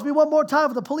he calls me one more time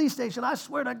at the police station, I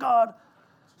swear to God,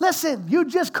 listen, you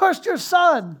just cursed your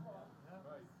son.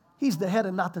 He's the head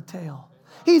and not the tail.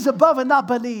 He's above and not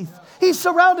beneath. He's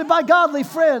surrounded by godly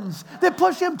friends that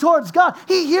push him towards God.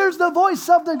 He hears the voice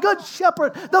of the good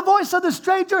shepherd, the voice of the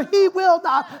stranger he will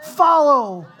not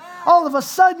follow. All of a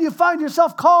sudden you find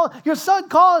yourself your son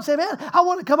calling and say, man, I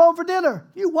want to come home for dinner.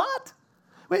 You what?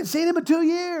 We haven't seen him in 2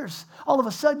 years. All of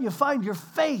a sudden you find your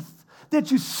faith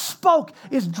that you spoke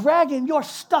is dragging your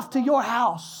stuff to your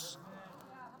house.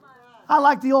 I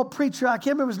like the old preacher, I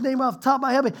can't remember his name off the top of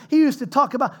my head, but he used to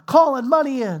talk about calling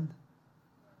money in.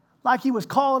 Like he was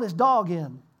calling his dog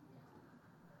in.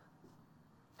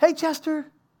 Hey,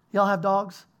 Chester. Y'all have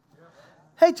dogs?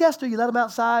 Hey, Chester, you let him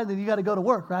outside and then you got to go to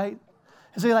work, right?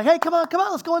 And so you're like, hey, come on,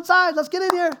 let's go inside. Let's get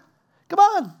in here. Come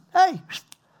on. Hey,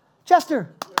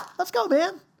 Chester, let's go,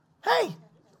 man. Hey,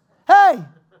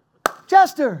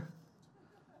 Chester.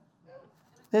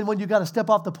 Then when you got to step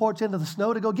off the porch into the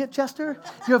snow to go get Chester,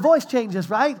 your voice changes,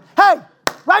 right? Hey,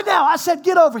 right now, I said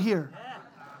get over here.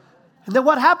 And then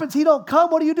what happens? He don't come.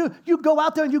 What do? You go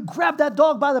out there and you grab that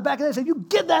dog by the back of the neck and say, you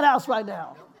get in that house right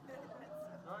now.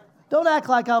 Don't act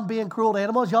like I'm being cruel to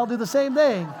animals. Y'all do the same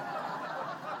thing.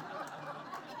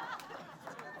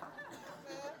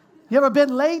 You ever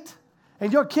been late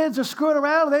and your kids are screwing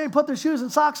around and they ain't put their shoes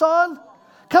and socks on?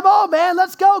 Come on, man,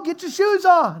 let's go. Get your shoes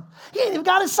on. He ain't even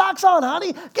got his socks on,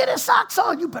 honey. Get his socks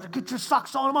on. You better get your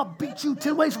socks on. I'm going to beat you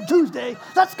 2 ways from Tuesday.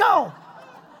 Let's go.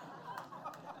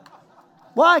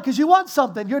 Why? Because you want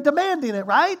something. You're demanding it,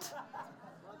 right?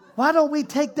 Why don't we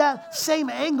take that same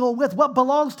angle with what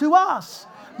belongs to us?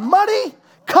 Money,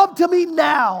 come to me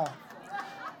now.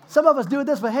 Some of us do it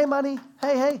this way. Hey, money.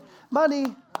 Hey,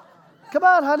 money. Come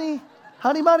on, honey.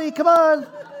 Honey, money, come on.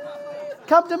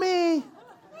 Come to me.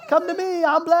 Come to me.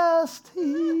 I'm blessed.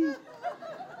 And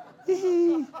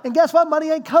guess what? Money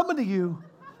ain't coming to you.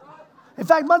 In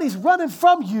fact, money's running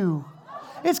from you.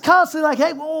 It's constantly like,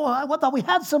 hey, whoa, I thought we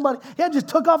had some money. He just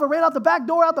took off and ran out the back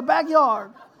door, out the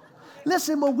backyard.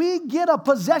 Listen, when we get a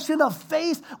possession of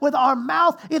faith with our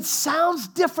mouth, it sounds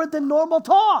different than normal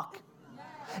talk.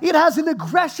 It has an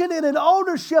aggression and an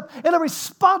ownership and a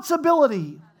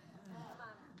responsibility.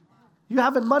 You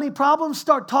having money problems?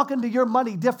 Start talking to your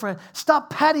money different. Stop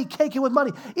patty caking with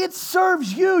money. It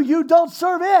serves you. You don't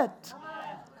serve it.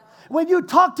 When you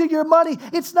talk to your money,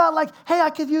 it's not like, hey, I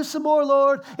could use some more,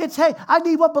 Lord. It's, hey, I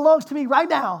need what belongs to me right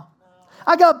now.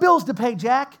 I got bills to pay,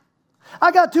 Jack.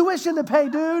 I got tuition to pay,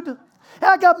 dude.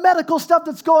 I got medical stuff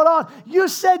that's going on. You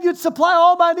said you'd supply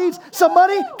all my needs. Some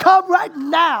money, come right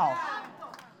now.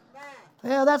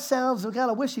 Yeah, that sounds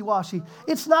kind of wishy-washy.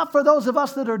 It's not for those of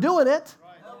us that are doing it.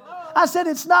 I said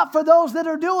it's not for those that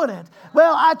are doing it.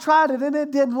 Well, I tried it and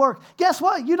it didn't work. Guess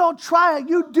what? You don't try it,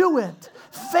 you do it.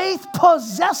 Faith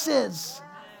possesses.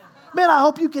 Man, I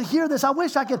hope you can hear this. I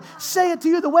wish I could say it to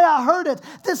you the way I heard it.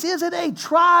 This isn't a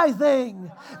try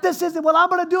thing. This isn't, well, I'm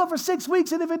going to do it for 6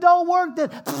 weeks, and if it don't work, then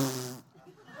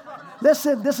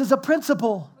Listen, this is a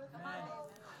principle.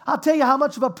 I'll tell you how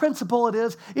much of a principle it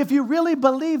is. If you really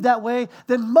believe that way,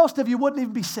 then most of you wouldn't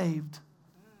even be saved.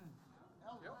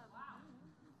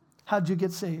 How'd you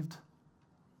get saved?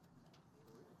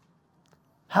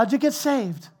 How'd you get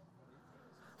saved?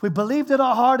 We believed in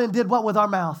our heart and did what with our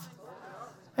mouth?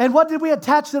 And what did we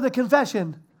attach to the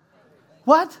confession?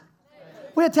 What?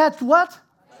 We attached what?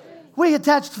 We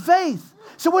attached faith.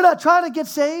 So we're not trying to get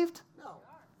saved.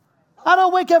 I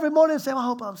don't wake every morning and say, well, I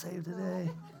hope I'm saved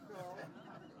today.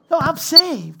 No, I'm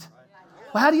saved.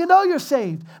 Well, how do you know you're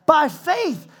saved? By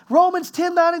faith. Romans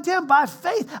 10, 9, and 10. By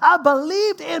faith, I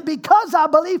believed, and because I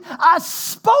believed, I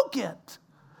spoke it.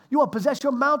 You want to possess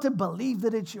your mountain? Believe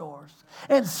that it's yours.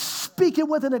 And speak it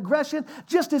with an aggression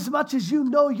just as much as you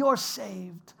know you're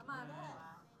saved.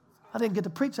 I didn't get to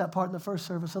preach that part in the first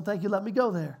service, so thank you. Let me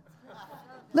go there.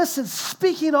 Listen,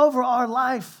 speaking over our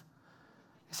life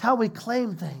is how we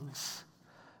claim things.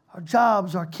 Our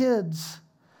jobs, our kids.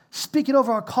 Speaking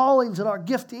over our callings and our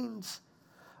giftings.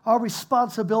 Our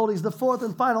responsibilities. The fourth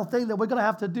and final thing that we're going to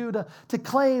have to do to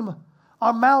claim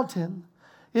our mountain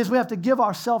is we have to give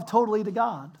ourselves totally to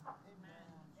God.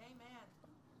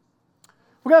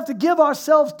 We're going to have to give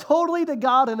ourselves totally to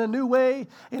God in a new way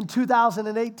in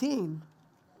 2018.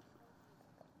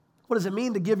 What does it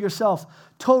mean to give yourself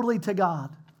totally to God?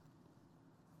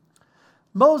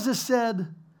 Moses said,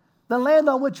 the land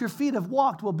on which your feet have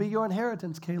walked will be your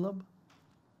inheritance, Caleb,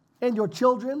 and your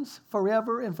children's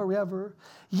forever and forever.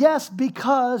 Yes,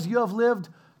 because you have lived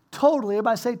totally.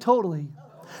 Everybody say totally.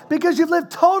 Because you've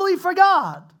lived totally for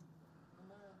God.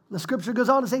 The scripture goes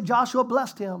on to say Joshua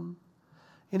blessed him.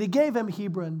 And he gave him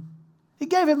Hebron. He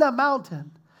gave him that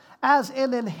mountain as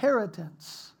an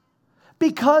inheritance.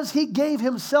 Because he gave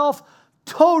himself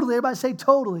totally, everybody say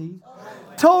totally,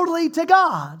 totally to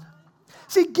God.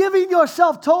 See, giving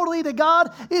yourself totally to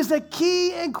God is the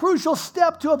key and crucial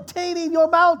step to obtaining your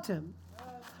mountain.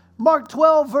 Mark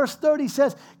 12, verse 30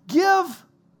 says,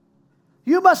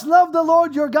 you must love the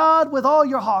Lord your God with all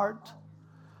your heart,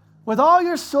 with all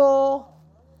your soul,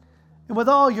 and with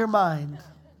all your mind.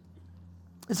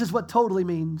 This is what totally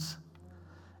means.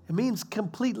 It means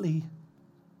completely,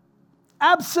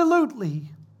 absolutely,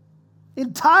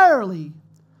 entirely,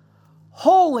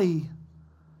 wholly,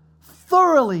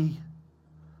 thoroughly,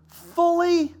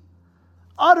 fully,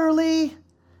 utterly,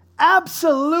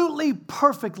 absolutely,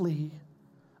 perfectly,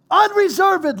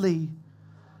 unreservedly,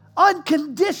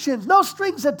 unconditioned, no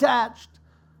strings attached,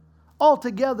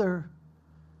 altogether,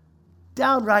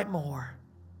 downright more.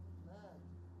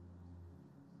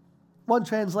 One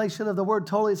translation of the word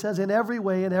totally says, in every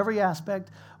way, in every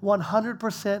aspect,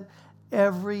 100%,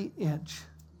 every inch.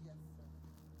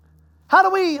 How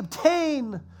do we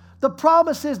obtain the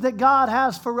promises that God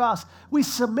has for us? We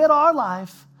submit our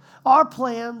life, our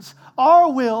plans,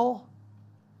 our will,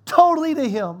 totally to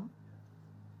Him.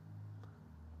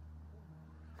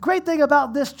 Great thing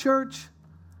about this church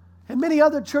and many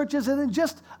other churches, and in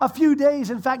just a few days,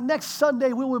 in fact, next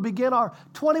Sunday, we will begin our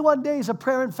 21 days of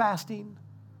prayer and fasting.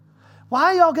 Why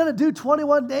are y'all going to do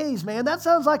 21 days, man? That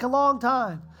sounds like a long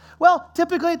time. Well,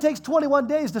 typically it takes 21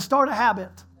 days to start a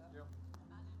habit.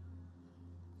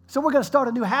 So we're going to start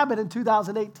a new habit in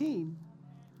 2018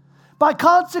 by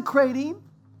consecrating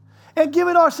and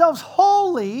giving ourselves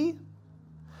wholly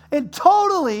and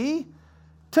totally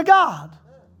to God.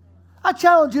 I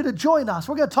challenge you to join us.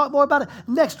 We're going to talk more about it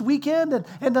next weekend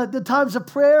and the times of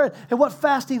prayer and what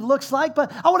fasting looks like.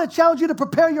 But I want to challenge you to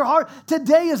prepare your heart.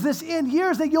 Today is this end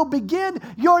year, that you'll begin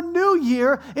your new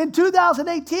year in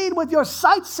 2018 with your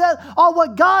sights set on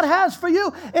what God has for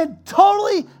you and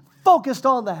totally focused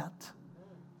on that.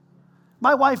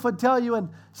 My wife would tell you, and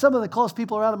some of the close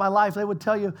people around in my life, they would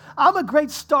tell you, I'm a great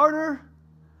starter.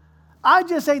 I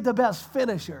just ain't the best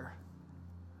finisher.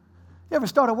 You ever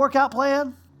start a workout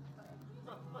plan?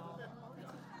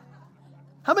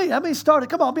 How many started?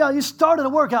 Come on, be honest. You started a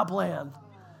workout plan.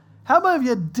 How many of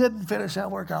you didn't finish that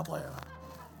workout plan?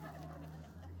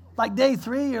 Like day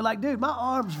 3, you're like, dude, my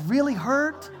arms really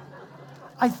hurt.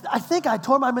 I think I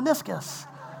tore my meniscus.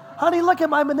 Honey, look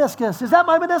at my meniscus. Is that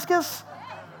my meniscus?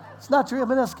 It's not your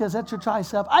meniscus. That's your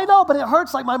tricep. I know, but it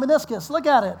hurts like my meniscus. Look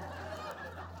at it.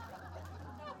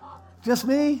 Just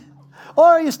me?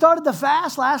 Or you started the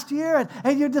fast last year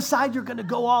and you decide you're going to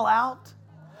go all out.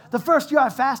 The first year I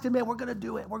fasted, man, we're going to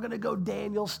do it. We're going to go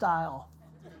Daniel style.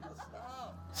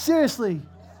 Seriously,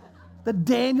 the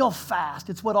Daniel fast.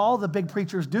 It's what all the big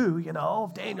preachers do,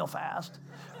 Daniel fast.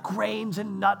 Grains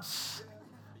and nuts,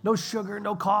 no sugar,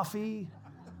 no coffee,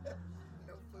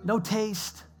 no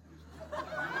taste,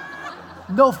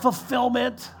 no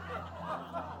fulfillment.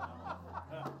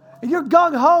 And you're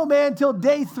gung-ho, man, till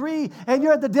day 3, and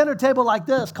you're at the dinner table like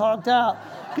this, conked out,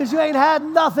 because you ain't had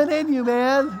nothing in you,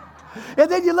 man.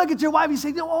 And then you look at your wife, you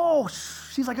say, oh,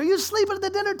 she's like, are you sleeping at the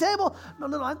dinner table?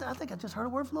 No, I think I just heard a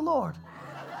word from the Lord.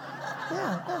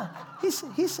 Yeah. He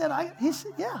said,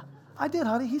 yeah, I did,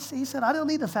 honey. He said, I don't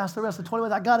need to fast the rest of the 21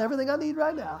 days. I got everything I need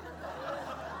right now.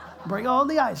 Bring on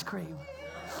the ice cream.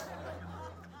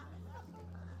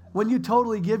 When you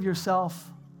totally give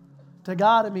yourself to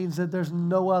God, it means that there's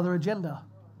no other agenda.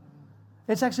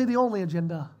 It's actually the only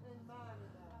agenda.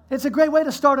 It's a great way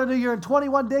to start a new year in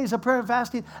 21 days of prayer and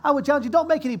fasting. I would challenge you, don't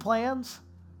make any plans.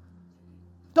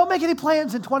 Don't make any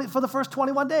plans for the first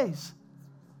 21 days.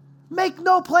 Make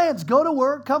no plans. Go to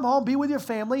work, come home, be with your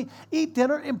family, eat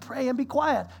dinner, and pray and be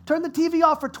quiet. Turn the TV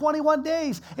off for 21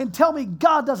 days and tell me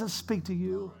God doesn't speak to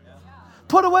you.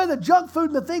 Put away the junk food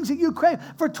and the things that you crave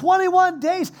for 21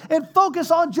 days and focus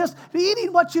on just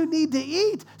eating what you need to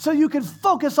eat so you can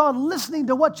focus on listening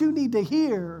to what you need to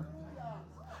hear.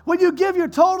 When you give your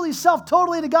self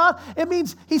totally to God, it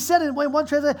means, he said in one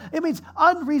translation, it means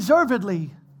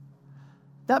unreservedly.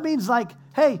 That means like,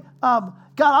 hey, God,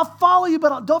 I'll follow you,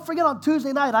 but don't forget on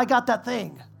Tuesday night, I got that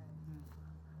thing.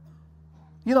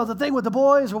 The thing with the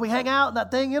boys where we hang out and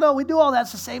that thing, we do all that.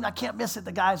 It's the same. I can't miss it.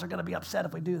 The guys are going to be upset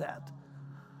if we do that.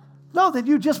 No, then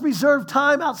you just reserve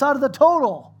time outside of the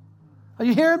total. Are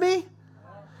you hearing me?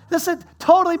 Listen,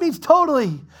 totally means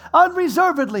totally,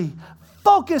 unreservedly,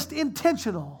 focused,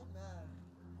 intentional.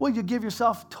 Will you give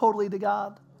yourself totally to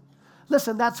God?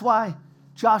 Listen, that's why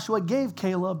Joshua gave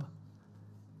Caleb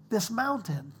this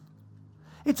mountain.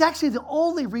 It's actually the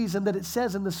only reason that it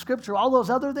says in the scripture, all those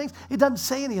other things, it doesn't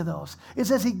say any of those. It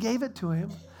says he gave it to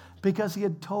him because he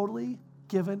had totally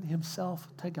given himself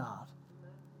to God.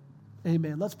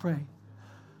 Amen. Let's pray.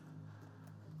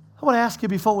 I want to ask you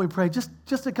before we pray,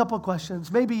 just a couple of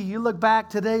questions. Maybe you look back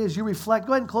today as you reflect.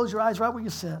 Go ahead and close your eyes right where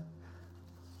you sit.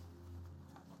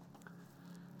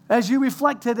 As you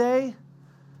reflect today,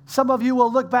 some of you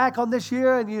will look back on this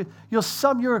year and you'll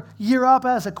sum your year up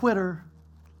as a quitter.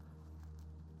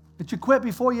 That you quit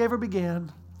before you ever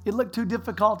began. It looked too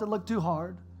difficult. It looked too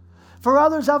hard. For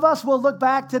others of us, we'll look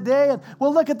back today and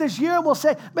we'll look at this year and we'll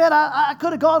say, man, I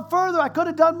could have gone further. I could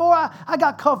have done more. I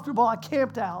got comfortable. I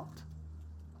camped out.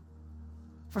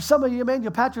 For some of you, man,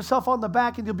 you'll pat yourself on the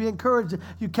back and you'll be encouraged.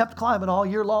 You kept climbing all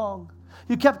year long.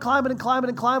 You kept climbing and climbing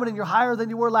and climbing, and you're higher than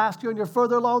you were last year and you're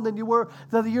further along than you were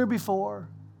the year before.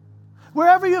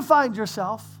 Wherever you find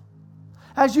yourself,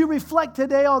 as you reflect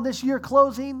today on this year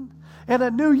closing and a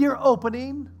new year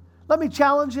opening, let me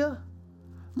challenge you.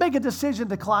 Make a decision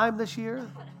to climb this year.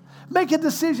 Make a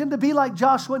decision to be like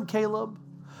Joshua and Caleb.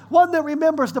 One that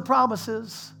remembers the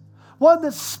promises. One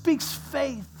that speaks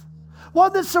faith.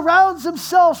 One that surrounds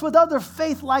themselves with other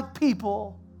faith-like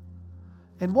people.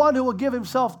 And one who will give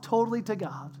himself totally to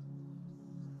God.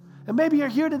 And maybe you're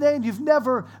here today and you've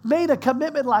never made a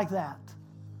commitment like that.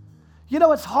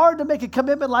 It's hard to make a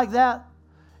commitment like that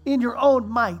in your own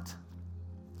might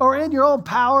or in your own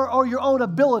power or your own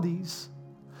abilities.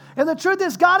 And the truth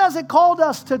is, God hasn't called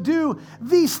us to do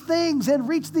these things and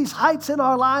reach these heights in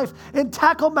our life and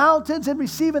tackle mountains and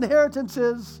receive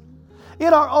inheritances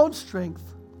in our own strength.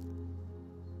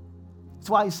 That's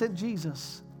why he sent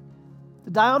Jesus to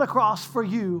die on a cross for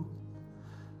you.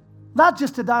 Not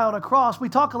just to die on a cross. We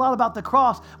talk a lot about the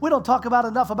cross. We don't talk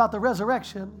enough about the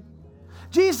resurrection.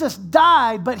 Jesus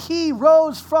died, but he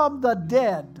rose from the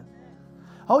dead.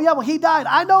 Oh yeah, well he died.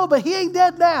 I know, but he ain't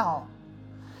dead now.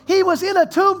 He was in a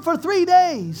tomb for 3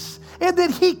 days. And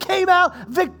then he came out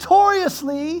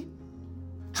victoriously,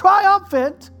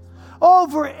 triumphant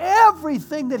over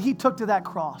everything that he took to that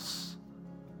cross.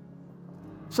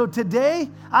 So today,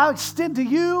 I extend to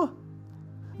you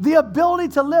the ability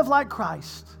to live like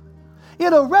Christ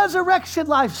in a resurrection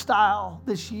lifestyle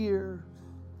this year.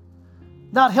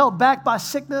 Not held back by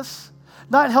sickness,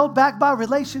 not held back by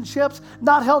relationships,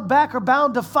 not held back or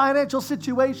bound to financial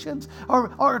situations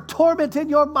or torment in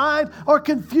your mind or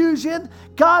confusion.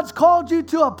 God's called you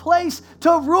to a place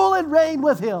to rule and reign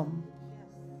with Him.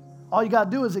 All you got to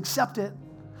do is accept it.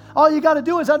 All you got to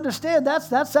do is understand that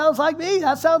sounds like me.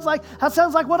 That sounds like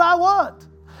what I want.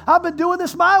 I've been doing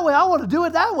this my way. I want to do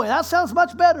it that way. That sounds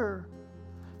much better.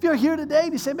 If you're here today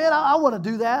and you say, man, I want to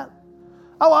do that.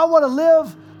 I want to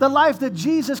live the life that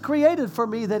Jesus created for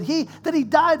me, that he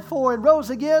died for and rose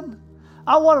again.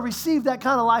 I want to receive that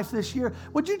kind of life this year.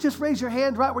 Would you just raise your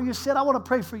hand right where you sit? I want to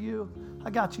pray for you. I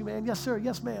got you, man. Yes, sir.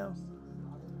 Yes, ma'am.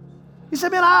 You say,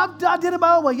 man, I did it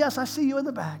my own way. Yes, I see you in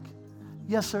the back.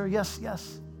 Yes, sir. Yes,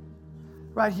 yes.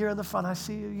 Right here in the front, I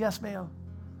see you. Yes, ma'am.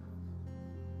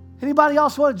 Anybody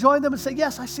else want to join them and say,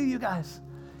 yes, I see you guys.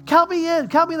 Count me in.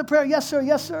 Count me in the prayer. Yes, sir.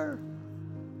 Yes, sir.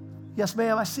 Yes,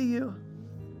 ma'am. I see you.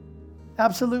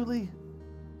 Absolutely.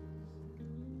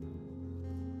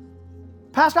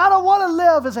 Pastor, I don't want to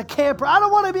live as a camper. I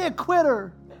don't want to be a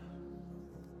quitter.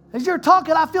 As you're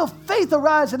talking, I feel faith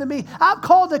arising in me. I'm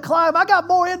called to climb. I got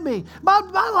more in me. My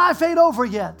life ain't over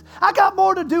yet. I got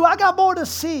more to do. I got more to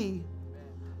see.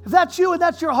 If that's you and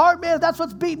that's your heart, man, if that's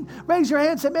what's beating, raise your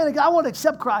hand and say, man, I want to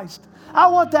accept Christ. I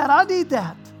want that. I need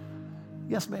that.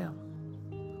 Yes, ma'am.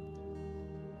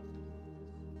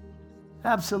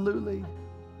 Absolutely.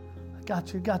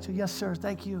 Got you. Yes, sir.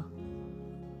 Thank you.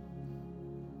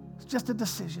 It's just a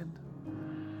decision.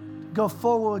 Go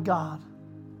forward with God.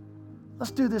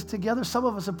 Let's do this together. Some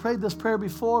of us have prayed this prayer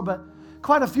before, but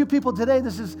quite a few people today,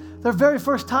 this is their very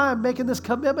first time making this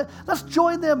commitment. Let's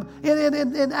join them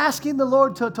in asking the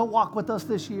Lord to walk with us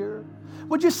this year.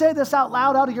 Would you say this out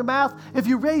loud, out of your mouth? If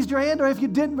you raised your hand or if you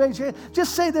didn't raise your hand,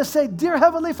 just say this. Say, Dear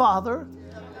Heavenly Father,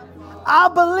 I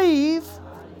believe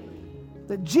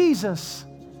that Jesus,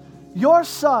 your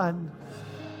Son,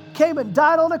 came and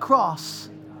died on a cross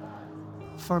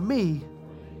for me,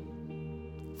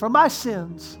 for my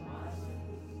sins,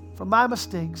 for my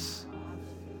mistakes.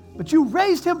 But you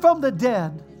raised him from the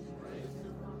dead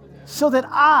so that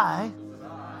I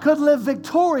could live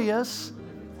victorious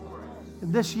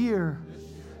in this year,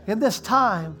 in this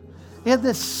time, in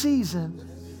this season.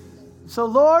 So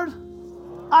Lord,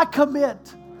 I commit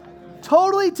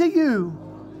totally to you.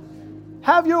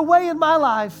 Have your way in my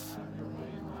life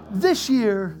this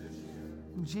year.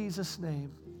 In Jesus'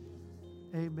 name,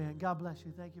 amen. God bless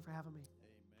you. Thank you for having me.